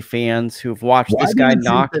MMA fans who've watched this guy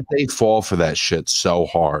knock. That they fall for that shit so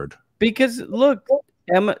hard. Because look,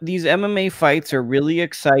 these MMA fights are really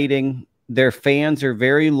exciting. Their fans are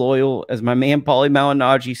very loyal. As my man Paulie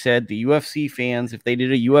Malignaggi said, the UFC fans, if they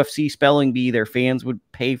did a UFC spelling bee, their fans would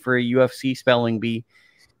pay for a UFC spelling bee.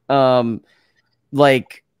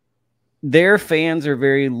 Like, their fans are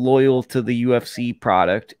very loyal to the UFC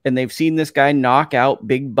product, and they've seen this guy knock out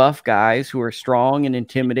big buff guys who are strong and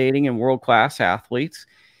intimidating and world-class athletes.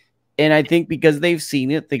 And I think because they've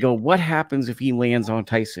seen it, they go, what happens if he lands on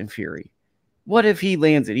Tyson Fury? What if he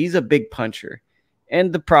lands it? He's a big puncher.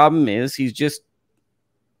 And the problem is he's just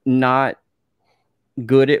not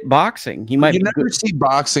good at boxing. He might. You never see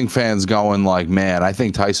boxing fans going like, man, I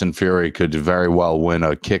think Tyson Fury could very well win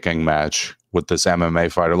a kicking match with this MMA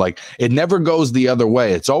fighter. Like, it never goes the other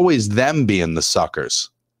way. It's always them being the suckers.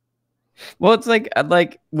 Well, it's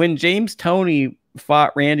like when James Toney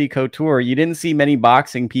fought Randy Couture, you didn't see many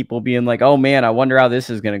boxing people being like, oh man, I wonder how this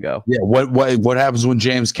is going to go. Yeah. What happens when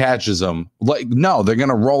James catches him? Like, no, they're going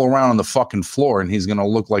to roll around on the fucking floor and he's going to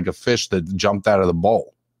look like a fish that jumped out of the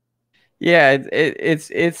bowl. Yeah.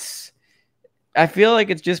 It's, I feel like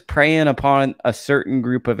it's just preying upon a certain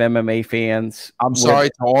group of MMA fans. I'm sorry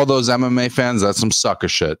to all those MMA fans. That's some sucker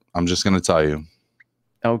shit. I'm just going to tell you.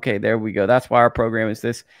 Okay, there we go. That's why our program is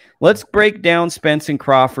this. Let's break down Spence and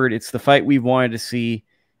Crawford. It's the fight we've wanted to see.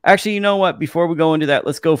 Actually, you know what? Before we go into that,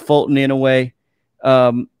 let's go Fulton Inoue.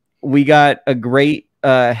 We got a great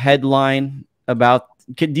headline about.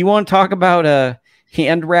 Do you want to talk about a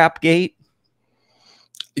hand wrap gate?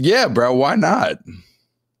 Yeah, bro. Why not?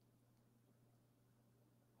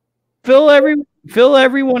 Fill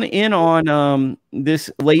everyone in on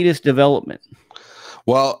this latest development.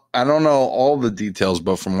 Well, I don't know all the details,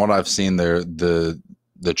 but from what I've seen there, the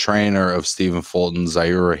trainer of Stephen Fulton,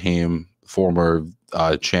 Zaire Rahim, former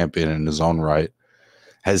champion in his own right,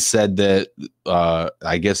 has said that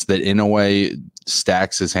I guess that Inoue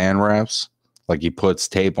stacks his hand wraps, like he puts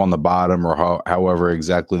tape on the bottom or however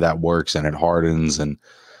exactly that works, and it hardens, and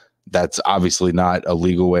that's obviously not a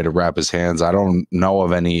legal way to wrap his hands. I don't know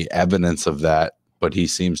of any evidence of that, but he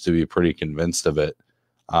seems to be pretty convinced of it.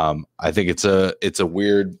 I think it's a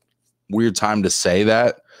weird time to say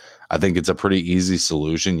that. I think it's a pretty easy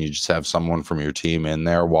solution. You just have someone from your team in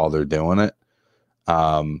there while they're doing it.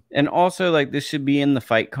 And also, like, this should be in the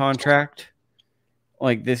fight contract.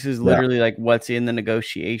 Like, this is literally like what's in the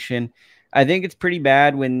negotiation. I think it's pretty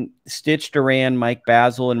bad when Stitch Duran, Mike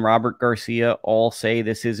Basil, and Robert Garcia all say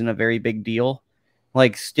this isn't a very big deal.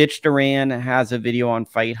 Like, Stitch Duran has a video on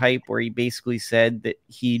Fight Hype where he basically said that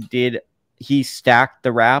he stacked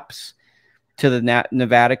the wraps to the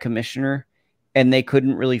Nevada commissioner and they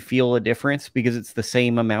couldn't really feel a difference because it's the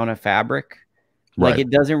same amount of fabric. Like, it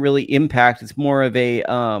doesn't really impact. It's more of a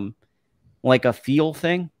like a feel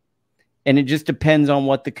thing. And it just depends on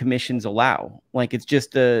what the commissions allow. Like, it's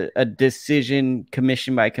just a decision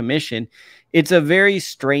commission by commission. It's a very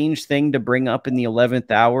strange thing to bring up in the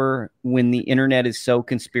 11th hour when the internet is so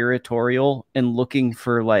conspiratorial and looking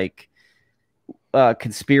for like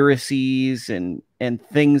conspiracies and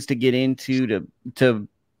things to get into to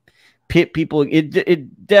pit people.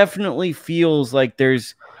 It definitely feels like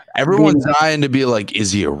everyone's dying to be like,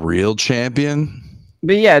 is he a real champion?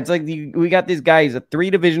 But yeah, it's like we got this guy. He's a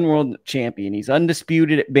 3-division world champion. He's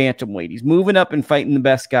undisputed at bantamweight. He's moving up and fighting the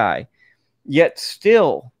best guy. Yet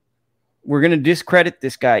still, we're going to discredit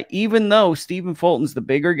this guy, even though Stephen Fulton's the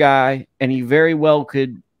bigger guy and he very well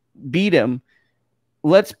could beat him.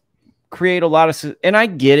 Let's create a lot of... And I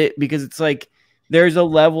get it because it's like there's a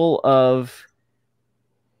level of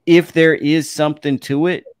if there is something to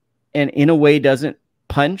it and Inoue doesn't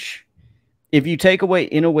punch, if you take away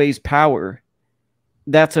Inoue's power...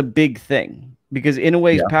 that's a big thing because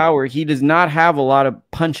Inoue's power, he does not have a lot of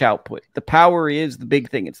punch output. The power is the big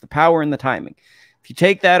thing. It's the power and the timing. If you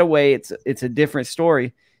take that away, it's a different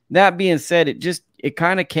story. That being said, it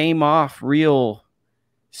kind of came off real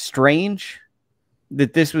strange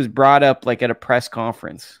that this was brought up like at a press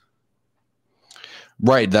conference.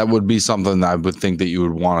 Right. That would be something that I would think that you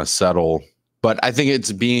would want to settle. But I think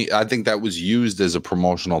I think that was used as a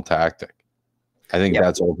promotional tactic. I think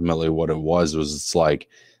that's ultimately what it was it's like,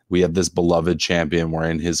 we have this beloved champion. We're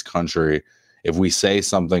in his country. If we say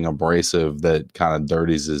something abrasive that kind of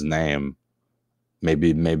dirties his name,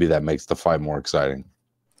 maybe that makes the fight more exciting.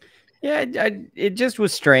 Yeah, it just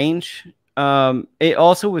was strange. It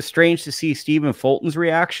also was strange to see Stephen Fulton's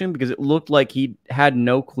reaction because it looked like he had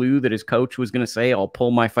no clue that his coach was going to say, I'll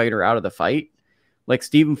pull my fighter out of the fight. Like,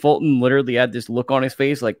 Stephen Fulton literally had this look on his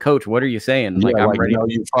face, like, Coach, what are you saying? Like, I'm ready. No,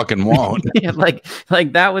 you fucking won't. Yeah, like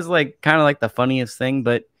that was like kind of like the funniest thing.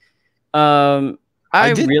 But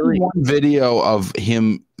I did really one video of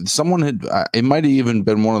him. Someone had it might have even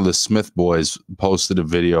been one of the Smith boys posted a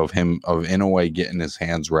video of Inoue getting his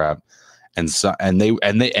hands wrapped. And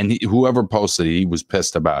whoever posted it, he was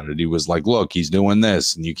pissed about it. He was like, look, he's doing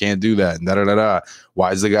this and you can't do that. And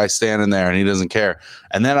why is the guy standing there and he doesn't care?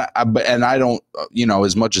 And then I don't,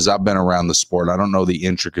 as much as I've been around the sport, I don't know the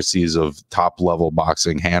intricacies of top level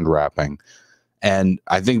boxing hand wrapping. And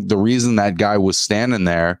I think the reason that guy was standing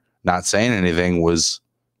there, not saying anything, was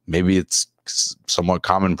maybe it's somewhat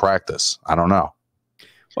common practice. I don't know.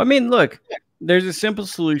 Well, I mean, look, there's a simple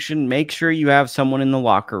solution. Make sure you have someone in the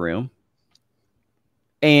locker room.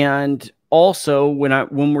 And also,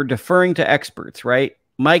 when we're deferring to experts, right?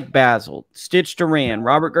 Mike Basil, Stitch Duran,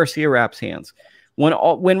 Robert Garcia wraps hands.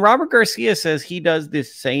 When Robert Garcia says he does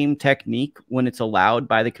this same technique when it's allowed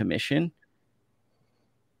by the commission,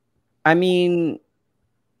 I mean,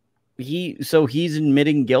 he's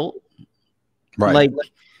admitting guilt, right? Like,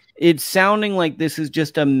 it's sounding like this is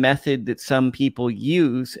just a method that some people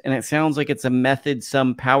use, and it sounds like it's a method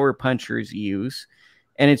some power punchers use,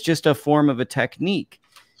 and it's just a form of a technique.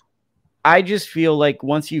 I just feel like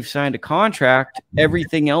once you've signed a contract,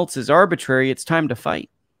 everything else is arbitrary. It's time to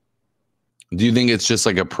fight. Do you think it's just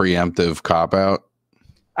like a preemptive cop-out?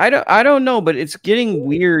 I don't know, but it's getting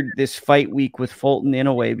weird this fight week with Fulton in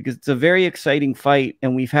a way because it's a very exciting fight,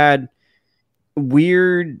 and we've had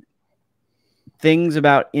weird things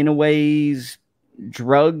about Inoue's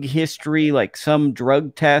drug history, like some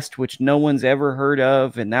drug test which no one's ever heard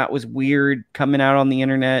of, and that was weird coming out on the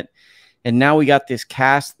internet. And now we got this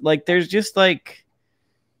cast. Like, there's just like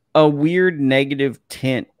a weird negative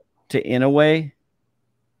tint to Inoue.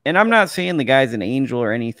 And I'm not saying the guy's an angel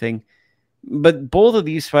or anything, but both of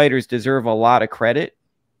these fighters deserve a lot of credit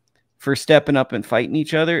for stepping up and fighting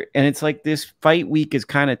each other. And it's like this fight week is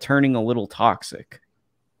kind of turning a little toxic.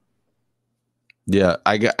 Yeah,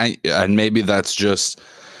 and maybe that's just,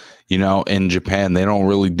 in Japan, they don't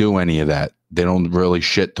really do any of that. They don't really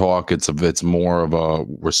shit talk. It's more of a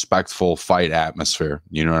respectful fight atmosphere.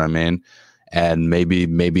 You know what I mean? And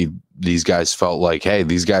maybe these guys felt like, hey,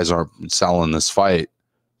 these guys aren't selling this fight,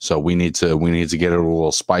 so we need to get it a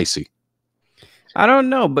little spicy. I don't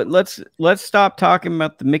know, but let's stop talking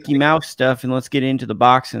about the Mickey Mouse stuff and let's get into the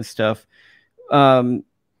boxing stuff. I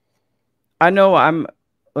know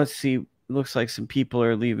let's see. Looks like some people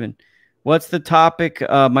are leaving. What's the topic?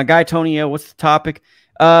 My guy Tony A, what's the topic?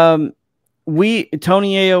 Tony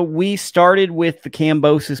Ayo, we started with the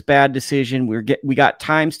Kambosos bad decision. We got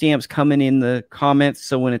timestamps coming in the comments,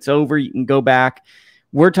 so when it's over, you can go back.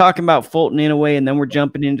 We're talking about Fulton Inoue, and then we're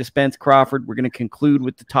jumping into Spence Crawford. We're going to conclude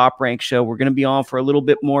with the Top Rank show. We're going to be on for a little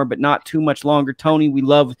bit more, but not too much longer. Tony, we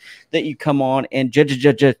love that you come on and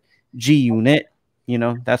G-Unit. You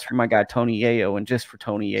know, that's for my guy Tony Ayo, and just for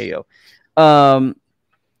Tony Ayo.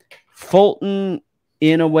 Fulton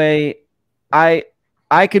Inoue,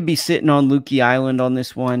 I could be sitting on Lukey Island on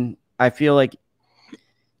this one. I feel like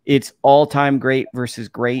it's all-time great versus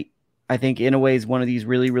great. I think Inoue is one of these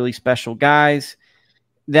really, really special guys.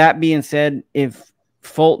 That being said, if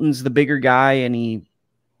Fulton's the bigger guy and he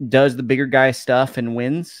does the bigger guy stuff and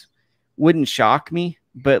wins, wouldn't shock me.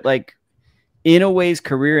 But like Inoue's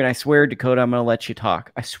career, and I swear, Dakota, I'm going to let you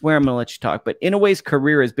talk. I swear I'm going to let you talk. But Inoue's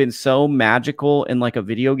career has been so magical and like a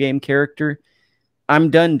video game character, I'm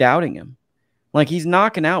done doubting him. Like, he's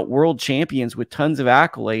knocking out world champions with tons of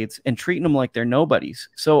accolades and treating them like they're nobodies.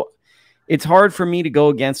 So it's hard for me to go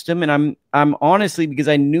against him. And I'm honestly, because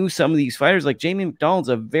I knew some of these fighters, like Jamie McDonald's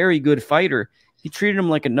a very good fighter. He treated him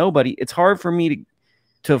like a nobody. It's hard for me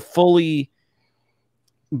to fully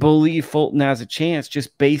believe Fulton has a chance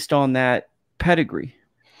just based on that pedigree.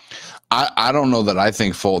 I don't know that I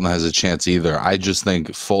think Fulton has a chance either. I just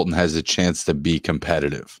think Fulton has a chance to be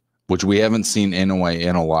competitive, which we haven't seen Inoue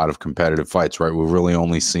in a lot of competitive fights, right? We've really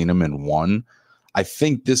only seen him in one. I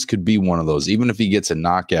think this could be one of those. Even if he gets a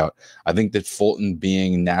knockout, I think that Fulton,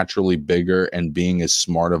 being naturally bigger and being as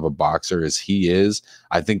smart of a boxer as he is,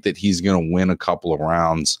 I think that he's going to win a couple of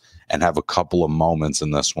rounds and have a couple of moments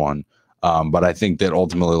in this one. But I think that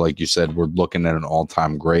ultimately, like you said, we're looking at an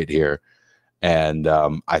all-time great here. And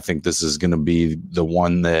I think this is going to be the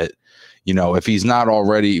one that, you know, if he's not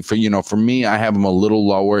already, for me, I have him a little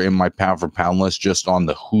lower in my pound for pound list just on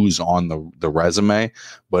the who's on the resume.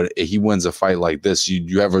 But if he wins a fight like this,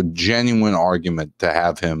 you have a genuine argument to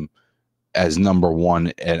have him as number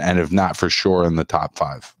one, and if not, for sure in the top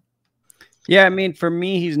 5. Yeah, I mean, for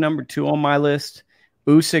me, he's number 2 on my list.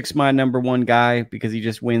 Usyk's my number 1 guy because he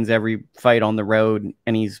just wins every fight on the road,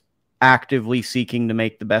 and he's actively seeking to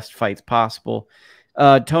make the best fights possible.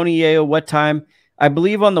 Tony Ayo, what time? I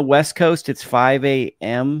believe on the West Coast it's 5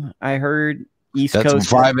 a.m. I heard East Coast. That's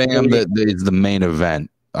 5 a.m. That is the main event.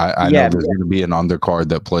 I know there's going to be an undercard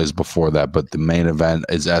that plays before that, but the main event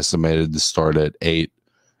is estimated to start at 8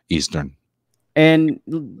 Eastern. And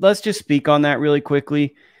let's just speak on that really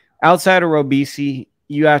quickly. Outside of Robisi,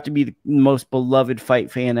 you have to be the most beloved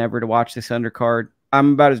fight fan ever to watch this undercard.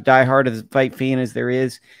 I'm about as diehard as a fight fan as there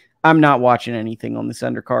is. I'm not watching anything on this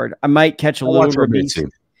undercard. I might catch a little Robisi.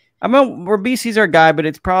 Robisi's our guy, but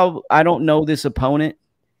it's probably, I don't know this opponent,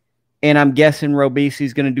 and I'm guessing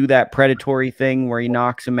Robisi's going to do that predatory thing where he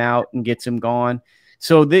knocks him out and gets him gone.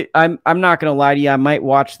 So I'm not going to lie to you. I might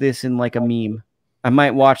watch this in like a meme. I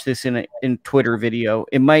might watch this in a Twitter video.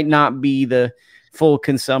 It might not be the full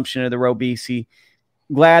consumption of the Robisi.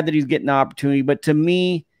 Glad that he's getting the opportunity, but to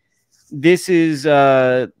me, this is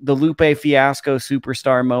the Lupe Fiasco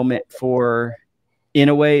superstar moment for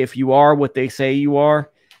Inoue. If you are what they say you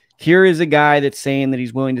are, here is a guy that's saying that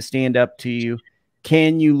he's willing to stand up to you.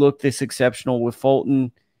 Can you look this exceptional with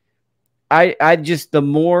Fulton? I just, the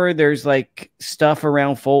more there's like stuff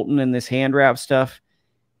around Fulton and this hand wrap stuff,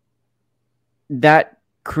 that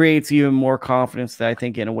creates even more confidence that I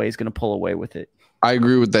think Inoue is going to pull away with it. I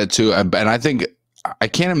agree with that too. And I think, I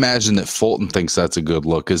can't imagine that Fulton thinks that's a good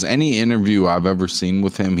look, because any interview I've ever seen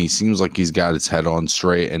with him, he seems like he's got his head on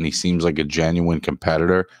straight and he seems like a genuine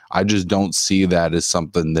competitor. I just don't see that as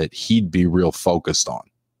something that he'd be real focused on.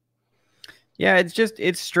 Yeah,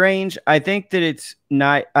 it's strange. I think that it's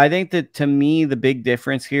not, I think that to me, the big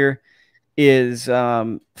difference here is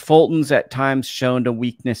Fulton's at times shown a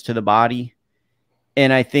weakness to the body.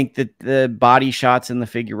 And I think that the body shots in the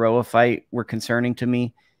Figueroa fight were concerning to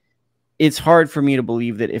me. It's hard for me to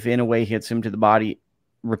believe that if Inoue hits him to the body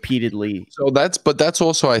repeatedly. So that's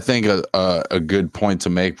also, I think, a good point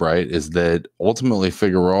to make, right? Is that ultimately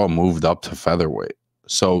Figueroa moved up to featherweight.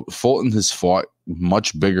 So Fulton has fought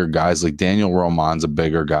much bigger guys, like Daniel Roman's a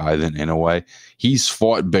bigger guy than Inoue. He's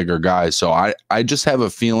fought bigger guys. So I just have a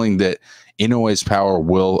feeling that Inoue's power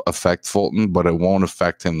will affect Fulton, but it won't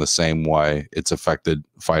affect him the same way it's affected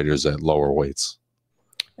fighters at lower weights.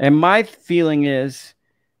 And my feeling is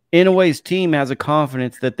Inoue's team has a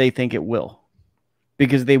confidence that they think it will,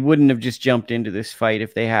 because they wouldn't have just jumped into this fight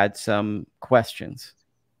if they had some questions.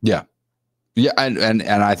 Yeah. Yeah, and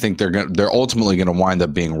I think they're ultimately gonna wind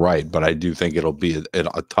up being right, but I do think it'll be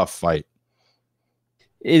a tough fight.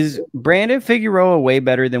 Is Brandon Figueroa way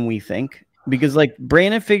better than we think? Because like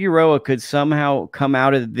Brandon Figueroa could somehow come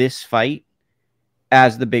out of this fight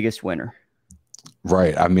as the biggest winner.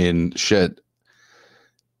 Right. I mean, shit.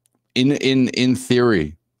 In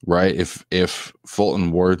theory, right? If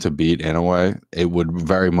Fulton were to beat Inoue, it would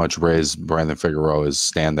very much raise Brandon Figueroa's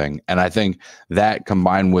standing. And I think that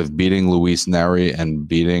combined with beating Luis Neri and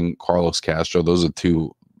beating Carlos Castro, those are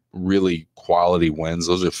two really quality wins.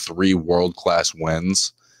 Those are 3 world-class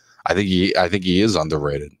wins. I think he is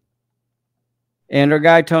underrated. And our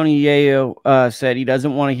guy Tony Yayo said he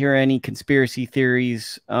doesn't want to hear any conspiracy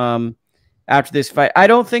theories after this fight. I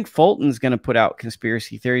don't think Fulton's going to put out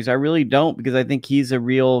conspiracy theories. I really don't, because I think he's a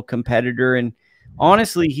real competitor. And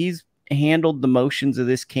honestly, he's handled the motions of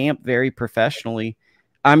this camp very professionally.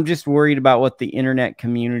 I'm just worried about what the internet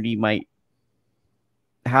community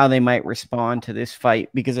how they might respond to this fight,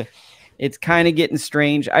 because it's kind of getting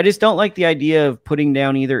strange. I just don't like the idea of putting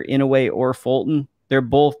down either Inoue or Fulton. They're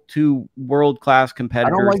both 2 world-class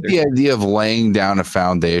competitors. I don't like the idea of laying down a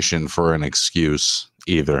foundation for an excuse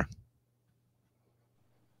either.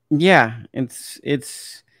 Yeah,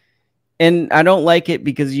 it's and I don't like it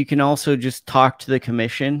because you can also just talk to the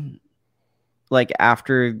commission like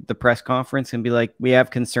after the press conference and be like, we have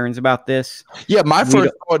concerns about this. Yeah, my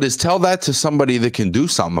first thought is tell that to somebody that can do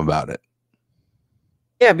something about it.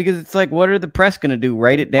 Yeah, because it's like, what are the press going to do?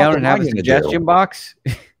 Write it down and have a suggestion box?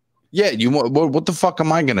 Yeah, what the fuck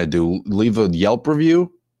am I going to do? Leave a Yelp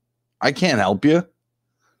review? I can't help you.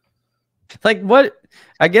 Like what?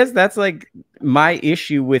 I guess that's like my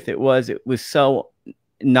issue with it was so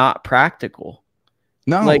not practical.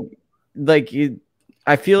 No,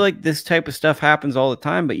 I feel like this type of stuff happens all the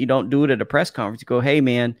time, but you don't do it at a press conference. You go, hey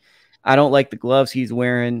man, I don't like the gloves he's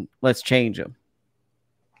wearing. Let's change them.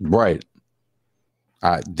 Right.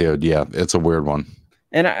 Dude, yeah, it's a weird one.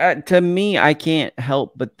 And to me, I can't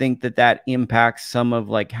help but think that impacts some of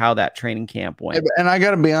like how that training camp went. And I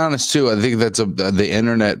got to be honest too. I think the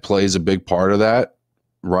internet plays a big part of that,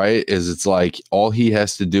 right? It's like all he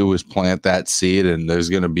has to do is plant that seed, and there's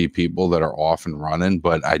going to be people that are off and running.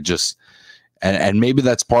 But and maybe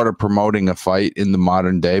that's part of promoting a fight in the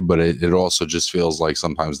modern day. But it also just feels like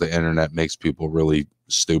sometimes the internet makes people really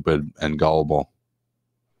stupid and gullible.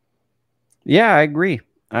 Yeah, I agree.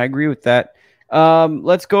 I agree with that.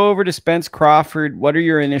 Let's go over to Spence Crawford. What are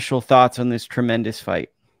your initial thoughts on this tremendous fight?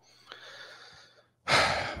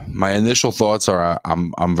 My initial thoughts are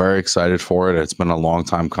I'm very excited for it. It's been a long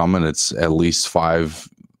time coming. It's at least 5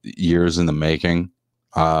 years in the making.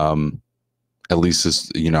 At least it's,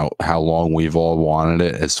 how long we've all wanted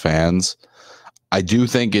it as fans. I do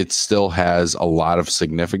think it still has a lot of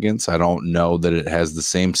significance. I don't know that it has the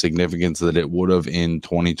same significance that it would have in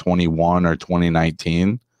 2021 or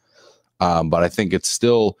 2019. But I think it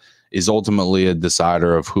still is ultimately a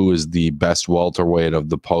decider of who is the best welterweight of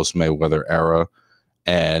the post-Mayweather era,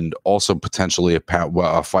 and also potentially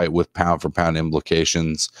a fight with pound-for-pound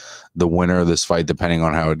implications. The winner of this fight, depending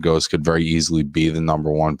on how it goes, could very easily be the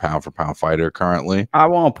 #1 pound-for-pound fighter currently. I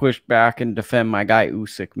want to push back and defend my guy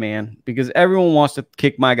Usyk, man, because everyone wants to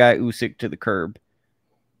kick my guy Usyk to the curb.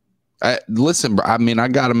 Listen, I mean, I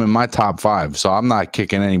got him in my top 5, so I'm not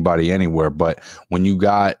kicking anybody anywhere. But when you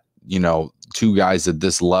got 2 guys at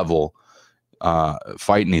this level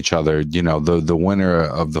fighting each other, the winner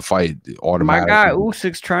of the fight automatically. My guy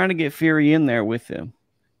Usyk's trying to get Fury in there with him.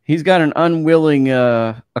 He's got an unwilling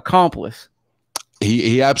accomplice.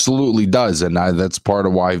 He absolutely does, and that's part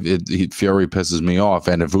of why Fury pisses me off.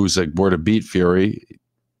 And if Usyk were to beat Fury,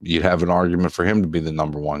 you'd have an argument for him to be the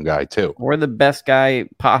 #1 guy too, or the best guy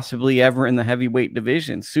possibly ever in the heavyweight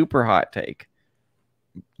division. Super hot take.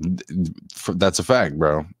 That's a fact,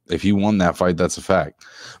 bro. If he won that fight, that's a fact.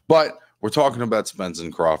 But we're talking about Spence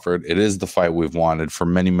and Crawford. It is the fight we've wanted for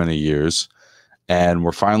many, many years, and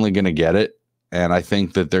we're finally going to get it. And I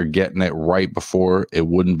think that they're getting it right before it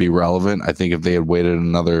wouldn't be relevant. I think if they had waited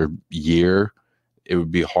another year, it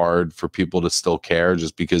would be hard for people to still care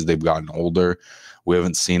just because they've gotten older. We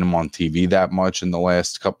haven't seen them on TV that much in the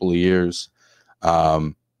last couple of years.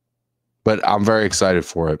 But I'm very excited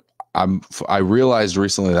for it. I realized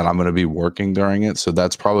recently that I'm going to be working during it, so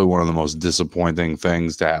that's probably one of the most disappointing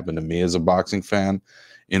things to happen to me as a boxing fan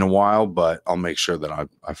in a while, but I'll make sure that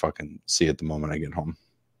I fucking see it the moment I get home.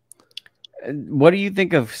 What do you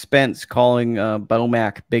think of Spence calling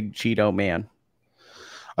Bomac Big Cheeto Man?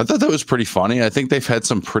 I thought that was pretty funny. I think they've had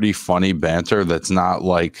some pretty funny banter that's not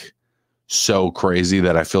like so crazy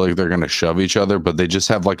that I feel like they're going to shove each other, but they just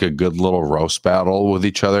have like a good little roast battle with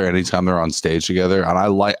each other anytime they're on stage together. And I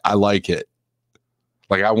like it.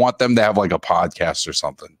 Like I want them to have like a podcast or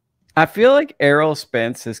something. I feel like Errol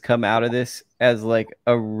Spence has come out of this as like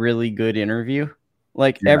a really good interview.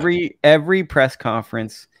 Like Yeah. every press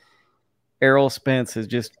conference, Errol Spence has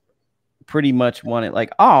just pretty much won it.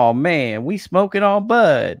 Like, oh man, we smoking on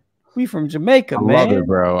bud. We from Jamaica, I love it, man.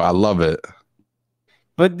 bro. I love it.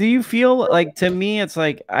 But do you feel like, to me, it's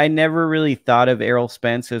like I never really thought of Errol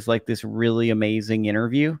Spence as like this really amazing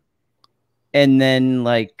interview. And then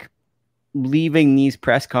like leaving these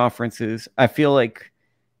press conferences, I feel like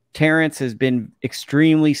Terence has been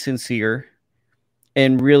extremely sincere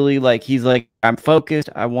and really like he's like, I'm focused.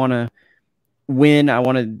 I want to win. I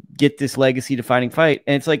want to get this legacy defining fight.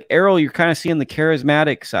 And it's like Errol, you're kind of seeing the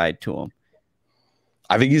charismatic side to him.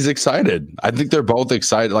 I think he's excited. I think they're both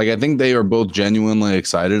excited. Like, I think they are both genuinely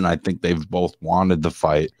excited, and I think they've both wanted the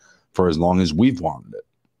fight for as long as we've wanted it.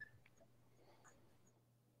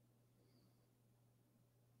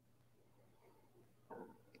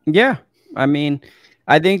 Yeah. I mean,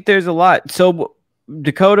 I think there's a lot. So,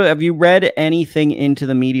 Dakota, have you read anything into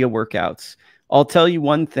the media workouts? I'll tell you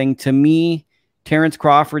one thing. To me, Terence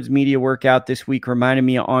Crawford's media workout this week reminded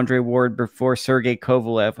me of Andre Ward before Sergey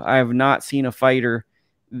Kovalev. I have not seen a fighter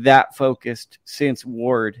that focused since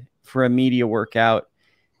Ward for a media workout.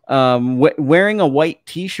 Wearing a white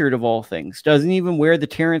T-shirt of all things. Doesn't even wear the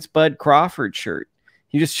Terence Bud Crawford shirt.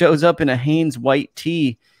 He just shows up in a Hanes white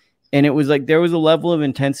tee. And it was like there was a level of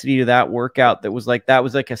intensity to that workout that was like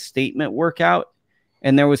a statement workout.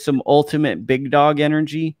 And there was some ultimate big dog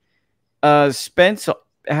energy. Spence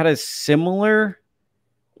had a similar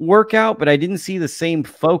workout, but I didn't see the same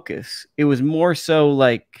focus. It was more so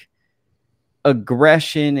like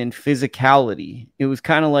aggression and physicality. It was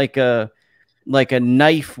kind of like a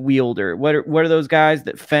knife wielder. What are those guys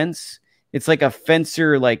that fence? It's like a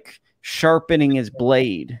fencer, like sharpening his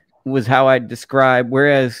blade was how I'd describe.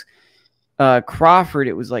 Whereas Crawford,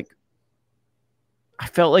 it was like, I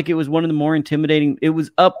felt like it was one of the more intimidating. It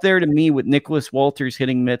was up there to me with Nicholas Walters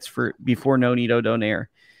hitting mitts for before No Nito Don't Air.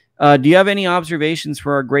 Do you have any observations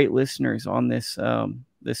for our great listeners on this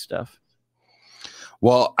this stuff?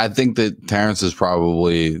 Well, I think that Terence is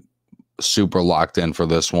probably super locked in for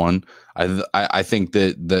this one. I think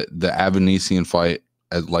that the Avanesian fight,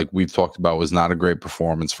 like we've talked about, was not a great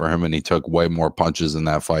performance for him, and he took way more punches in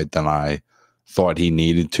that fight than I thought he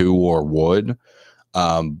needed to or would.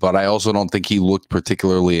 But I also don't think he looked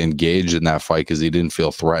particularly engaged in that fight because he didn't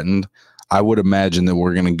feel threatened. I would imagine that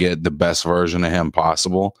we're going to get the best version of him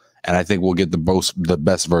possible, and I think we'll get the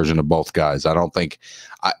best version of both guys. I don't think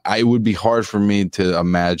it would be hard for me to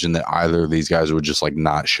imagine that either of these guys would just like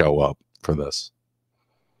not show up for this.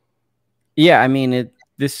 Yeah, I mean,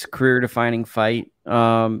 this career-defining fight.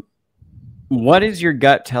 What is your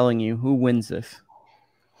gut telling you? Who wins this?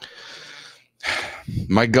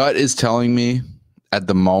 My gut is telling me at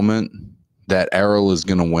the moment that Errol is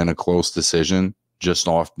going to win a close decision just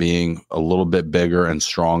off being a little bit bigger and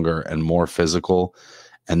stronger and more physical,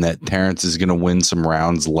 and that Terence is going to win some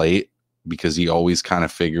rounds late because he always kind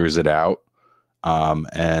of figures it out.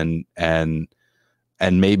 And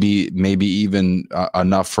maybe even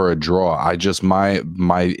enough for a draw. I just my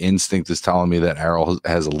instinct is telling me that Errol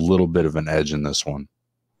has a little bit of an edge in this one.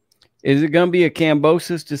 Is it going to be a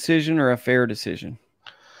Kambosos decision or a fair decision?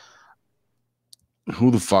 Who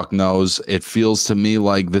the fuck knows? It feels to me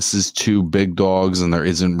like this is two big dogs and there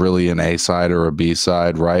isn't really an A side or a B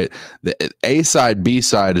side, right? The A side, B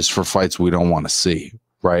side is for fights we don't want to see,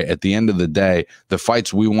 right? At the end of the day, the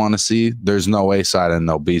fights we want to see, there's no A side and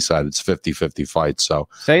no B side. It's 50-50 fights. So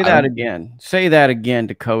say that again. Say that again,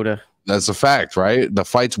 Dakota. That's a fact, right? The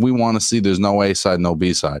fights we want to see, there's no A side, no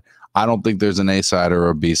B side. I don't think there's an A side or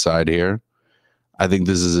a B side here. I think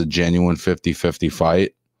this is a genuine 50-50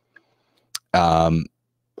 fight.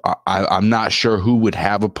 I'm not sure who would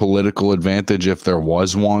have a political advantage if there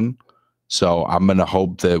was one. So I'm going to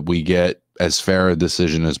hope that we get as fair a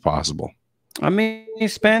decision as possible. I mean,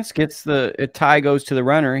 Spence gets a tie goes to the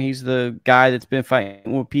runner. He's the guy that's been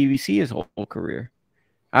fighting with PBC his whole career,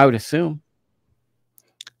 I would assume.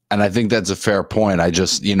 And I think that's a fair point. I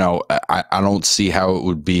just, I don't see how it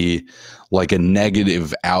would be like a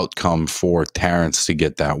negative outcome for Terence to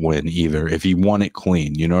get that win either if he won it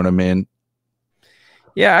clean. You know what I mean?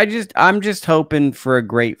 Yeah, I'm just hoping for a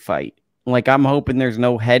great fight. Like, I'm hoping there's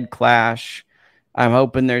no head clash. I'm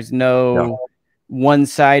hoping there's no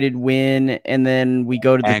one-sided win, and then we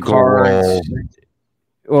go to the ankle cards. roll.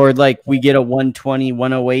 Or like we get a 120,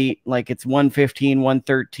 108, like it's 115,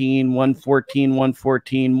 113, 114,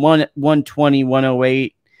 114, 120,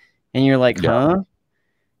 108, and you're like, huh?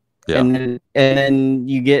 Yeah. And then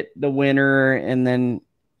you get the winner, and then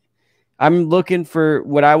I'm looking for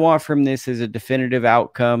what I want from this is a definitive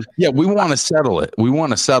outcome. Yeah, we want to settle it. We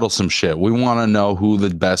want to settle some shit. We want to know who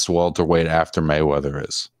the best welterweight after Mayweather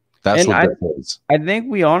is. That's what this is. I think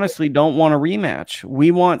we honestly don't want a rematch.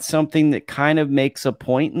 We want something that kind of makes a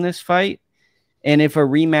point in this fight. And if a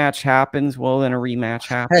rematch happens, well, then a rematch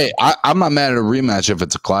happens. Hey, I'm not mad at a rematch if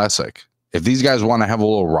it's a classic. If these guys want to have a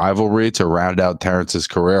little rivalry to round out Terrence's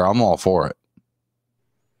career, I'm all for it.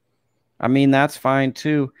 I mean, that's fine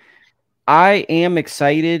too. I am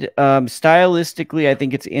excited. Stylistically, I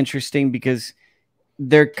think it's interesting because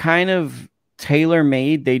they're kind of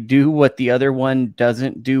tailor-made. They do what the other one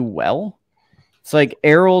doesn't do well. It's like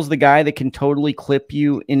Errol's the guy that can totally clip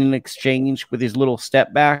you in an exchange with his little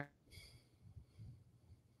step back.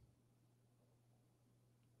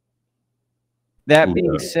 That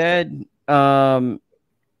being said, Errol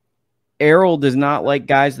does not like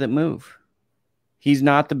guys that move. He's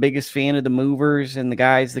not the biggest fan of the movers and the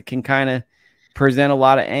guys that can kind of present a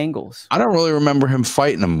lot of angles. I don't really remember him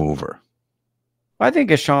fighting a mover. I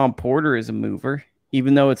think a Sean Porter is a mover,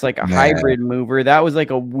 even though it's like a hybrid mover. That was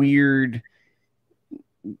like a weird.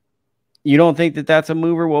 You don't think that that's a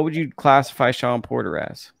mover? What would you classify Sean Porter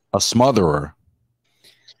as? A smotherer.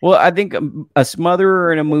 Well, I think a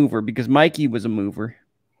smotherer and a mover, because Mikey was a mover.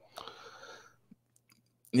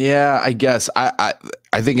 Yeah, I guess. I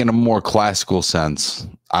think in a more classical sense,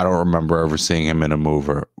 I don't remember ever seeing him in a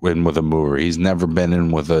mover, with a mover. He's never been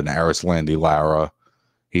in with an Arislandi Lara.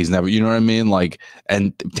 He's never, you know what I mean? Like,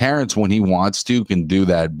 and Terence, when he wants to, can do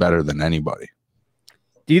that better than anybody.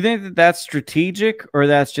 Do you think that that's strategic, or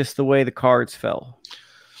that's just the way the cards fell?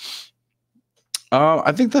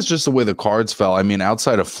 I think that's just the way the cards fell. I mean,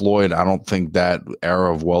 outside of Floyd, I don't think that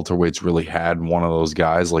era of welterweights really had one of those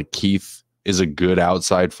guys. Like Keith is a good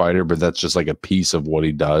outside fighter, but that's just like a piece of what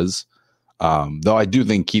he does. Though I do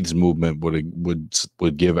think Keith's movement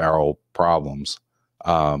would give Errol problems.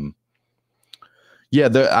 Yeah,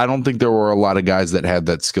 I don't think there were a lot of guys that had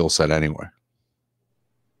that skill set anyway.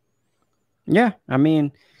 Yeah, I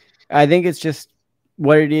mean, I think it's just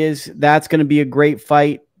what it is. That's going to be a great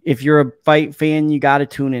fight. If you're a fight fan, you got to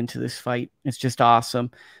tune into this fight. It's just awesome.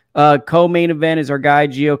 Co-main event is our guy,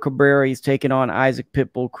 Gio Cabrera. He's taking on Isaac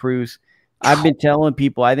Pitbull Cruz. I've been telling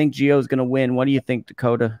people I think Gio's going to win. What do you think,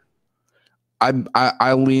 Dakota?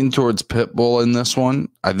 I lean towards Pitbull in this one.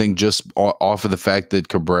 I think just off of the fact that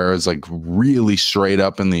Cabrera is like really straight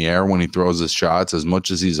up in the air when he throws his shots. As much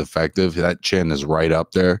as he's effective, that chin is right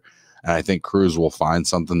up there. And I think Cruz will find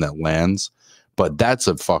something that lands. But that's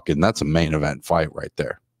a main event fight right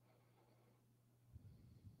there.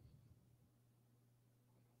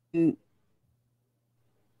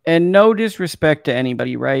 And no disrespect to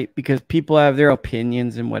anybody, right? Because people have their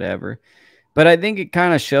opinions and whatever. But I think it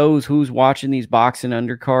kind of shows who's watching these boxing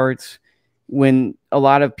undercards when a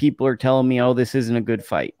lot of people are telling me, oh, this isn't a good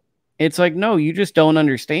fight. It's like, no, you just don't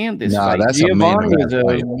understand this fight.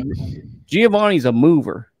 Giovanni's a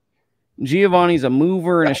mover. Giovanni's a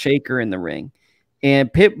mover and a shaker in the ring.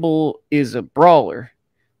 And Pitbull is a brawler.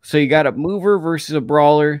 So you got a mover versus a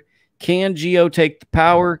brawler. Can Gio take the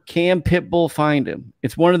power? Can Pitbull find him?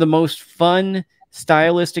 It's one of the most fun,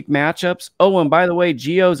 stylistic matchups. Oh, and by the way,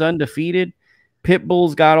 Gio's undefeated.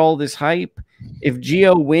 Pitbull's got all this hype. If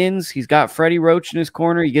Gio wins, he's got Freddie Roach in his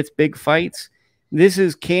corner. He gets big fights. This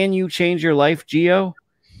is, can you change your life, Gio?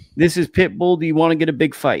 This is Pitbull. Do you want to get a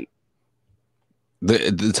big fight?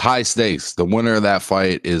 It's high stakes. The winner of that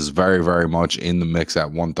fight is very, very much in the mix at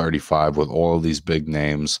 135 with all of these big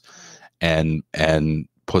names, and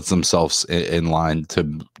puts themselves in line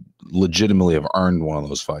to legitimately have earned one of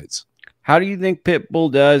those fights. How do you think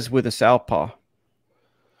Pitbull does with a southpaw?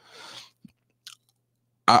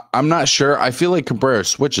 I'm not sure. I feel like Cabrera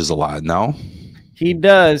switches a lot. No, he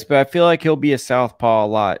does, but I feel like he'll be a southpaw a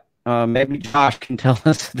lot. Maybe Josh can tell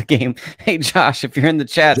us the game. Hey, Josh, if you're in the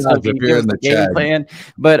chat, Josh, if you're in the game plan.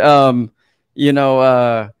 But you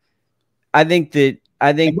know, I think that.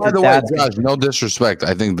 By the way, Josh, no disrespect.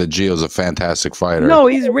 I think that Gio's a fantastic fighter. No,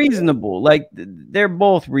 he's reasonable. Like, they're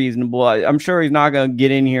both reasonable. I'm sure he's not going to get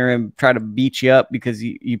in here and try to beat you up because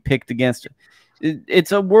you picked against it.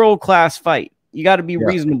 It's a world-class fight. You got to be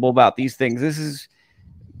reasonable about these things. This is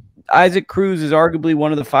Isaac Cruz is arguably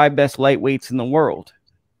one of the 5 best lightweights in the world.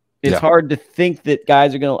 It's hard to think that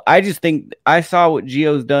guys are going to. I just think I saw what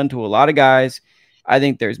Gio's done to a lot of guys. I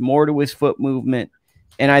think there's more to his foot movement.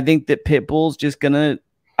 And I think that Pitbull's just going to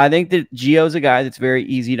 – I think that Gio's a guy that's very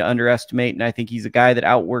easy to underestimate, and I think he's a guy that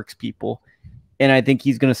outworks people, and I think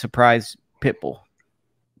he's going to surprise Pitbull.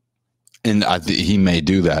 And he may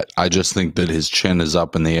do that. I just think that his chin is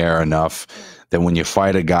up in the air enough then when you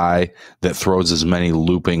fight a guy that throws as many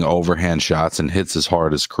looping overhand shots and hits as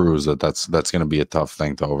hard as Cruz, that's going to be a tough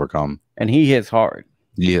thing to overcome. And he hits hard.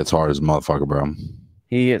 He hits hard as a motherfucker, bro.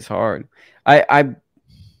 He hits hard.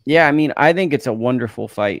 Yeah, I mean, I think it's a wonderful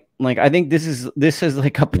fight. Like, I think this is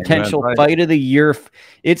like a potential fight of the year.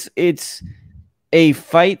 It's a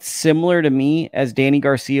fight similar to me as Danny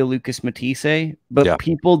Garcia, Lucas Matisse, but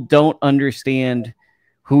people don't understand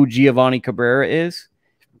who Giovanni Cabrera is.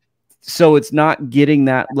 So it's not getting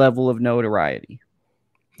that level of notoriety.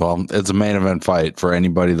 Well, it's a main event fight for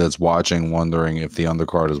anybody that's watching, wondering if the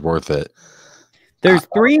undercard is worth it. There's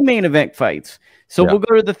 3 main event fights. So we'll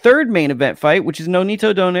go to the 3rd main event fight, which is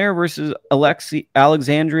Nonito Donaire versus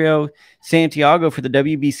Alexandrio Santiago for the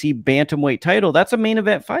WBC bantamweight title. That's a main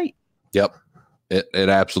event fight. Yep. It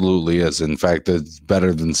absolutely is. In fact, it's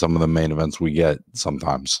better than some of the main events we get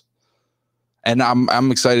sometimes. And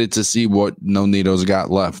I'm excited to see what Nonito's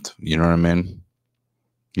got left. You know what I mean?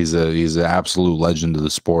 He's an absolute legend of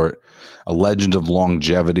the sport, a legend of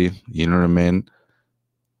longevity. You know what I mean?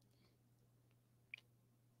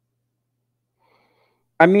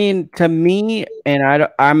 I mean, to me, and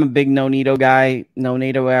I'm a big Nonito guy.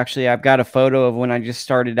 Nonito, actually, I've got a photo of when I just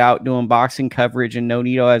started out doing boxing coverage, and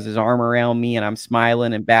Nonito has his arm around me, and I'm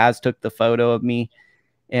smiling, and Baz took the photo of me,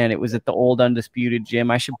 and it was at the old Undisputed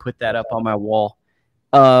Gym. I should put that up on my wall.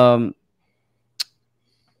 I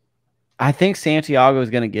think Santiago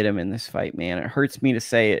is going to get him in this fight, man. It hurts me to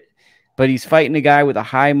say it, but he's fighting a guy with a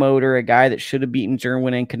high motor, a guy that should have beaten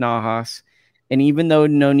Jerwin and Kanajas. And even though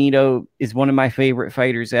Nonito is one of my favorite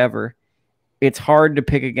fighters ever, it's hard to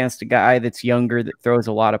pick against a guy that's younger that throws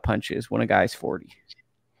a lot of punches when a guy's 40.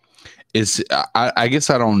 I guess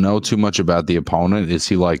I don't know too much about the opponent. Is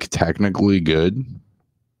he like technically good?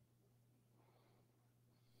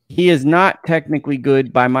 He is not technically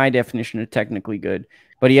good by my definition of technically good,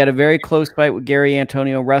 but he had a very close fight with Gary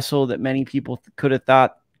Antonio Russell that many people could have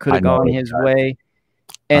thought could have gone his way.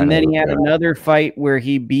 And then he had another fight where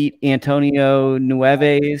he beat Antonio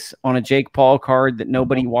Nueves on a Jake Paul card that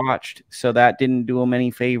nobody watched, so that didn't do him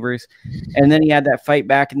any favors. And then he had that fight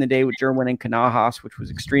back in the day with Jerwin and Kanajas, which was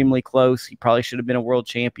extremely close. He probably should have been a world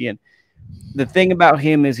champion. The thing about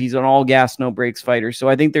him is he's an all-gas, no-breaks fighter, so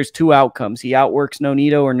I think there's 2 outcomes. He outworks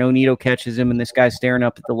Nonito, or Nonito catches him, and this guy's staring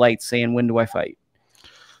up at the lights saying, when do I fight?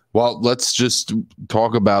 Well, let's just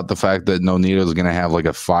talk about the fact that Nonito is going to have like a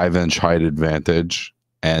 5-inch height advantage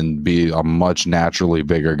and be a much naturally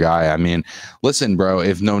bigger guy. I mean, listen, bro,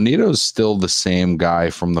 if Nonito's still the same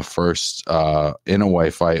guy from the first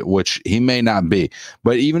Inoue fight, which he may not be,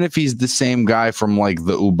 but even if he's the same guy from like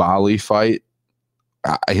the Ubali fight,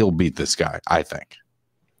 he'll beat this guy, I think.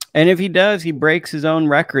 And if he does, he breaks his own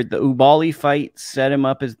record. The Ubali fight set him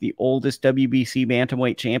up as the oldest WBC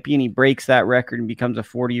bantamweight champion. He breaks that record and becomes a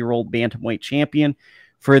 40-year-old bantamweight champion.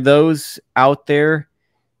 For those out there,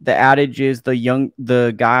 the adage is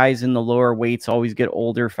the guys in the lower weights always get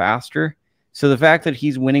older faster. So the fact that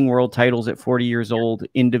he's winning world titles at 40 years old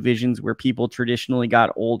in divisions where people traditionally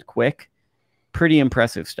got old quick, pretty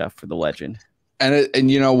impressive stuff for the legend. And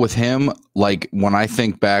you know, with him, like when I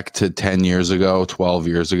think back to 10 years ago, 12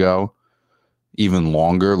 years ago, even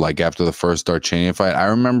longer, like after the first Darchanian fight, I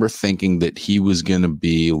remember thinking that he was going to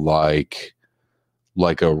be like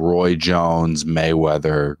a Roy Jones,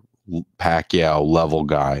 Mayweather, Pacquiao level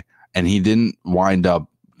guy, and he didn't wind up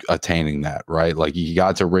attaining that, right? Like he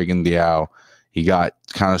got to Rigondeaux, he got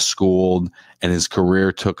kind of schooled, and his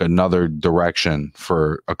career took another direction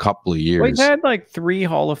for a couple of years. Well, he's had like 3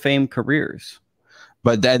 Hall of Fame careers.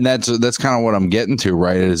 But then that's kind of what I'm getting to,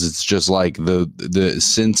 right? Is it's just like the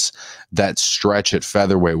since that stretch at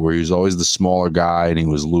featherweight where he was always the smaller guy and he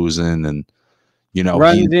was losing, and you know,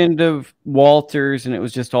 runs into Walters and it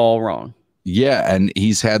was just all wrong. Yeah, and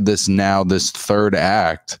he's had this 3rd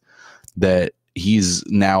act that he's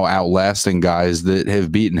now outlasting guys that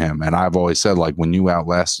have beaten him. And I've always said, like, when you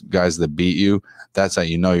outlast guys that beat you, that's how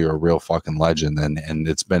you know you're a real fucking legend. And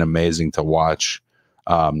it's been amazing to watch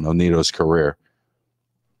Nonito's career.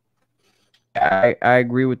 I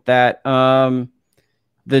agree with that.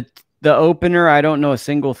 The opener, I don't know a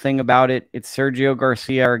single thing about it. It's Sergio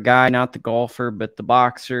Garcia, our guy, not the golfer, but the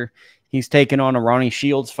boxer. He's taken on a Ronnie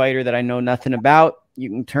Shields fighter that I know nothing about. You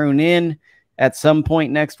can tune in at some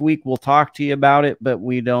point next week. We'll talk to you about it, but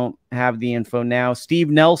we don't have the info now. Steve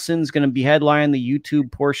Nelson's going to be headlining the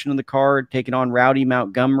YouTube portion of the card, taking on Rowdy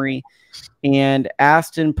Montgomery. And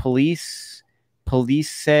Aston Police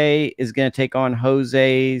is going to take on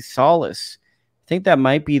Jose Solis. I think that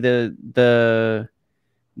might be the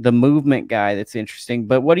movement guy that's interesting.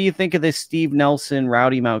 But what do you think of this Steve Nelson,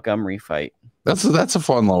 Rowdy Montgomery fight? That's a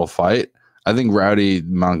fun little fight. I think Rowdy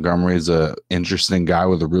Montgomery is a interesting guy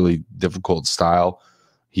with a really difficult style.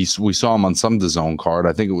 We saw him on some DAZN card.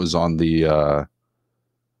 I think it was on the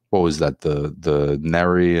what was that, the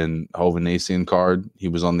Neri and Hovhanessian card. He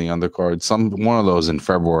was on the undercard, one of those in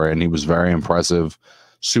February, and he was very impressive.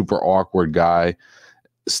 Super awkward guy.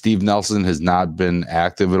 Steve Nelson has not been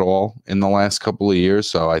active at all in the last couple of years,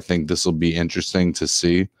 so I think this will be interesting to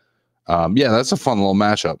see. Yeah, that's a fun little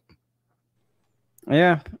matchup.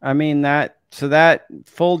 Yeah, I mean that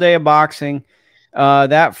full day of boxing.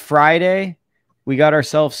 That Friday, we got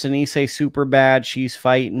ourselves Sinise Super Bad. She's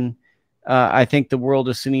fighting. I think the world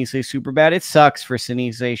of Sinise Super Bad. It sucks for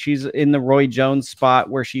Sinise. She's in the Roy Jones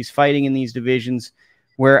spot where she's fighting in these divisions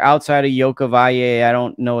where outside of Yoka Valle, I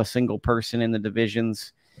don't know a single person in the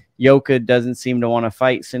divisions. Yoka doesn't seem to want to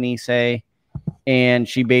fight Sinise, and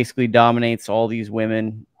she basically dominates all these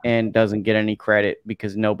women and doesn't get any credit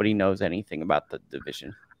because nobody knows anything about the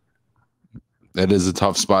division. It is a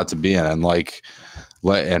tough spot to be in, and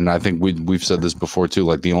I think we've said this before too.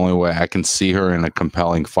 Like, the only way I can see her in a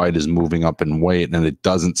compelling fight is moving up in weight, and it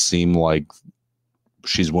doesn't seem like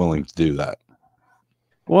she's willing to do that.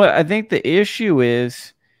 Well, I think the issue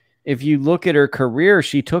is, if you look at her career,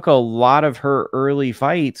 she took a lot of her early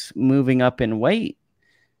fights moving up in weight.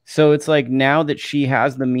 So it's like, now that she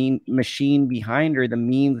has the machine behind her, the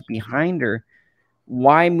means behind her,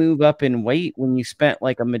 why move up in weight when you spent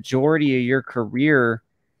like a majority of your career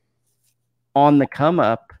on the come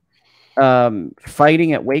up,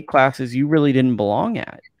 fighting at weight classes you really didn't belong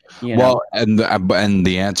at? Well, and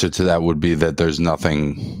the answer to that would be that there's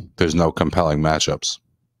no compelling matchups.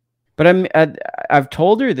 But I've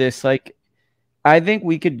told her this, like, I think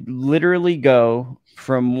we could literally go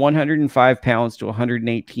from 105 pounds to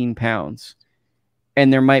 118 pounds,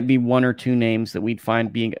 and there might be one or two names that we'd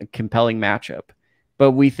find being a compelling matchup.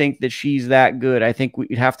 But we think that she's that good. I think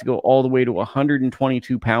we'd have to go all the way to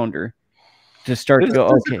 122 pounder to start to go.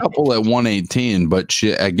 Okay, a couple at 118, but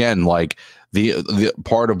she, again, like, the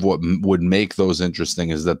part of what would make those interesting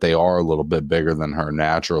is that they are a little bit bigger than her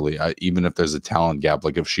naturally. Even if there's a talent gap,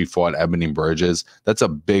 like if she fought Ebony Bridges, that's a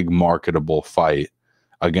big marketable fight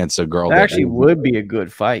against a girl that actually would be a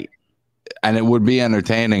good fight, and it would be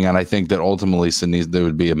entertaining. And I think that ultimately there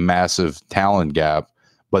would be a massive talent gap,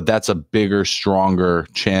 but that's a bigger, stronger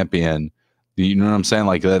champion. You know what I'm saying?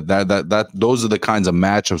 Like those are the kinds of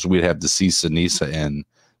matchups we'd have to see Sinise in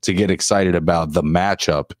to get excited about the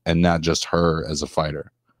matchup and not just her as a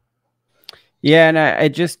fighter. Yeah,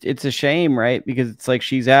 and it's a shame, right? Because it's like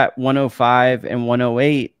she's at 105 and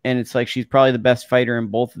 108, and it's like she's probably the best fighter in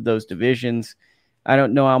both of those divisions. I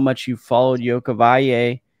don't know how much you followed Yoka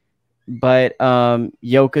Valle, but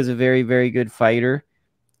Yoka's a very, very good fighter,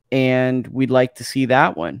 and we'd like to see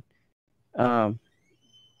that one. Yeah,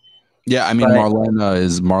 I mean,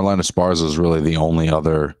 Marlena Esparza is really the only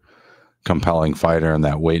other compelling fighter in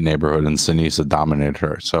that weight neighborhood, and Sinise dominated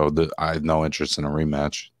her, so I have no interest in a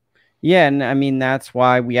rematch. Yeah, and I mean, that's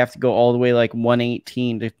why we have to go all the way like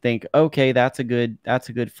 118 to think, okay, that's a good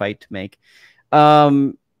fight to make.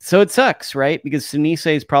 So it sucks, right? Because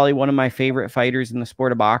Sinise is probably one of my favorite fighters in the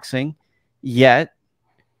sport of boxing. Yet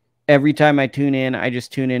every time I tune in, I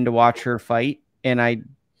just tune in to watch her fight, and I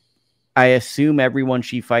assume everyone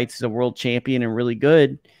she fights is a world champion and really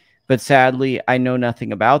good. But sadly, I know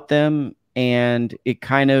nothing about them, and it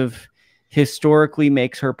kind of historically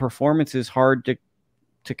makes her performances hard to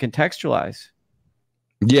contextualize.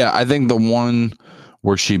 Yeah, I think the one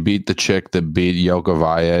where she beat the chick that beat Yoka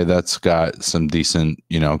Valle, that's got some decent,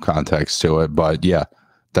 context to it. But yeah,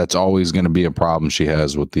 that's always going to be a problem she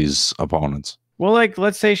has with these opponents. Well, like,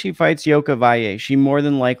 let's say she fights Yoka Valle. She more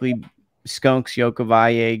than likely skunks Yoka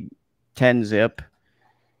Valle 10-zip.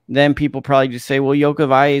 Then people probably just say, well, Yoka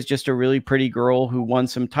Valle is just a really pretty girl who won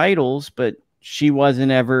some titles, but she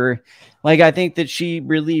wasn't ever, like, I think that she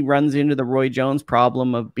really runs into the Roy Jones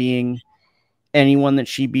problem of being anyone that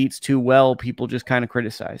she beats too well, people just kind of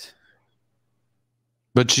criticize.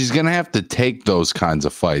 But she's going to have to take those kinds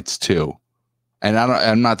of fights too. And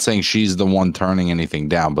I'm not saying she's the one turning anything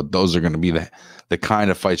down, but those are going to be the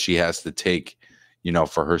kind of fights she has to take,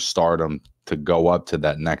 for her stardom to go up to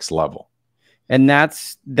that next level. And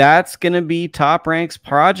that's going to be Top Rank's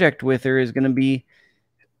project with her, is going to be,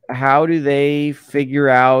 how do they figure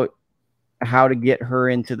out how to get her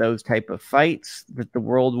into those type of fights that the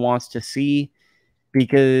world wants to see?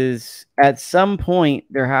 Because at some point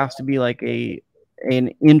there has to be like an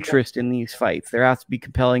interest in these fights. There has to be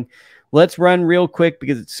compelling. Let's run real quick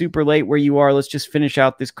because it's super late where you are. Let's just finish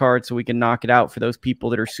out this card so we can knock it out for those people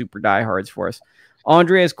that are super diehards for us.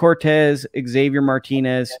 Andreas Cortez, Xavier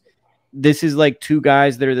Martinez. This is like two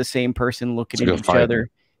guys that are the same person looking at each other.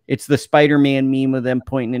 It's the Spider-Man meme of them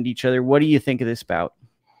pointing at each other. What do you think of this bout?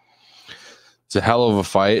 It's a hell of a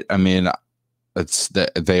fight. I mean,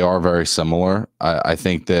 they are very similar. I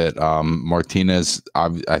think that Martinez,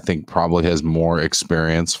 I think, probably has more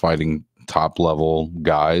experience fighting top level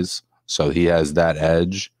guys, so he has that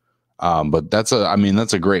edge. But that's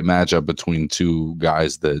a great matchup between two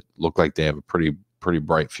guys that look like they have a pretty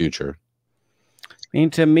bright future. I mean,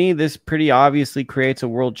 to me, this pretty obviously creates a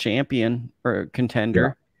world champion or contender.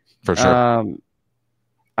 Yeah, for sure.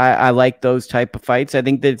 I like those type of fights. I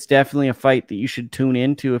think that it's definitely a fight that you should tune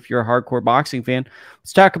into if you're a hardcore boxing fan.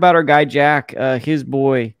 Let's talk about our guy, Jack, his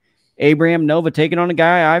boy, Abraham Nova, taking on a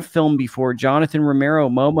guy I've filmed before, Jonathan Romero,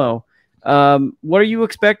 Momo. What are you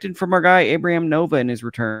expecting from our guy, Abraham Nova, in his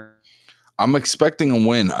return? I'm expecting a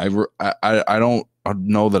win. I don't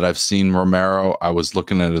know that I've seen Romero. I was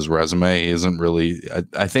looking at his resume. He isn't really,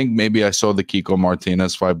 I think maybe I saw the Kiko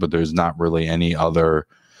Martinez fight, but there's not really any other.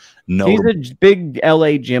 No, he's a big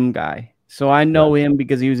LA gym guy, so I know him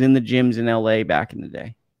because he was in the gyms in LA back in the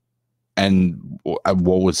day. And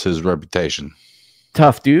what was his reputation?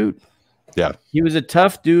 Tough dude. Yeah, he was a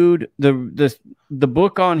tough dude. The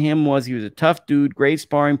book on him was he was a tough dude, great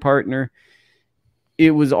sparring partner.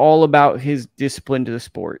 It was all about his discipline to the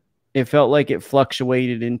sport. It felt like it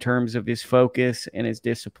fluctuated in terms of his focus and his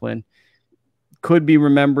discipline. Could be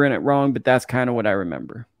remembering it wrong, but that's kind of what I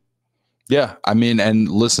remember. Yeah, I mean, and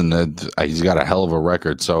listen, he's got a hell of a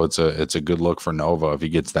record, so it's a good look for Nova if he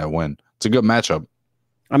gets that win. It's a good matchup.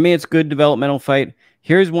 I mean, it's a good developmental fight.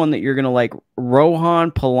 Here's one that you're gonna like: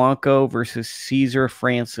 Rohan Polanco versus Cesar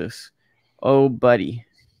Francis. Oh, buddy.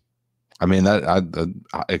 I mean, I'm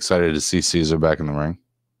excited to see Cesar back in the ring.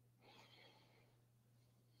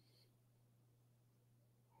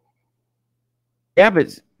 Yeah,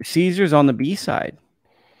 but Cesar's on the B side.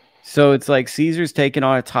 So it's like Cesar's taking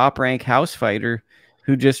on a top-ranked house fighter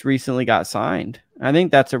who just recently got signed. I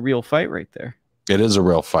think that's a real fight right there. It is a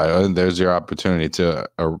real fight. There's your opportunity to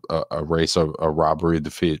erase a robbery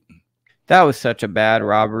defeat. That was such a bad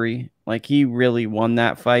robbery. Like, he really won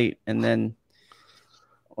that fight, and then,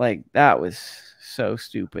 like, that was so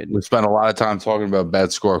stupid. We spent a lot of time talking about bad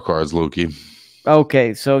scorecards, Lukey.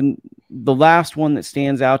 Okay, so the last one that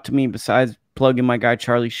stands out to me, besides plugging my guy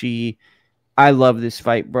Charlie Sheehy, I love this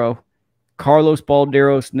fight, bro. Carlos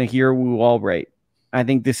Balderos, Nahir Wu Albright. I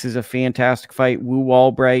think this is a fantastic fight. Wu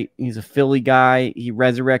Albright, he's a Philly guy. He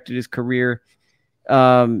resurrected his career.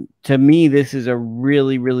 To me, this is a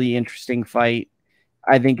really, really interesting fight.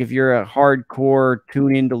 I think if you're a hardcore,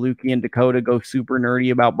 tune into Lukey and Dakota, go super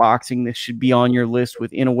nerdy about boxing, this should be on your list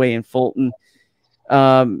with Inoue and Fulton.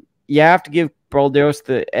 You have to give Balderos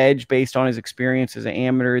the edge based on his experience as an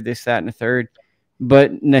amateur, this, that, and a third.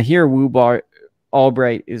 But Nahir Wu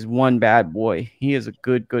Albright is one bad boy. He is a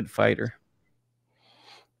good fighter.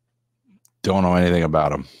 Don't know anything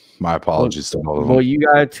about him. My apologies to both of them. Well, you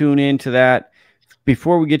got to tune into that.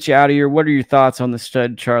 Before we get you out of here, what are your thoughts on the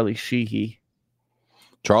stud Charlie Sheehy?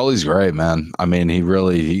 Charlie's great, man. I mean,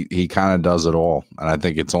 he kind of does it all. And I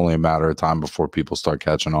think it's only a matter of time before people start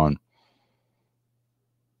catching on.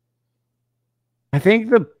 I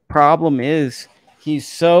think the problem is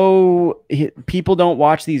people don't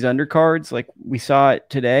watch these undercards like we saw it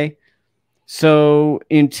today. So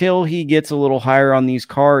until he gets a little higher on these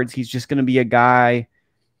cards, he's just going to be a guy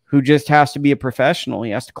who just has to be a professional.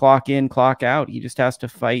 He has to clock in, clock out. He just has to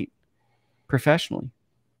fight professionally.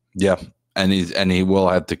 Yeah. And he will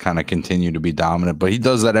have to kind of continue to be dominant, but he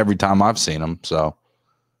does that every time I've seen him. So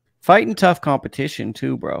fighting tough competition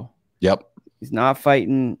too, bro. Yep. He's not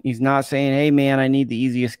fighting. He's not saying, hey man, I need the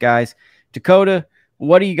easiest guys. Dakota,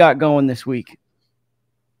 what do you got going this week?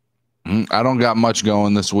 I don't got much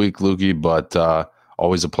going this week, Lukey, but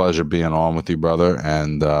always a pleasure being on with you, brother.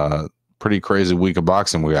 And pretty crazy week of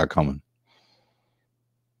boxing we got coming.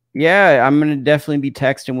 Yeah, I'm going to definitely be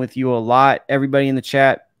texting with you a lot. Everybody in the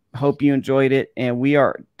chat, hope you enjoyed it. And we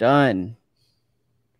are done.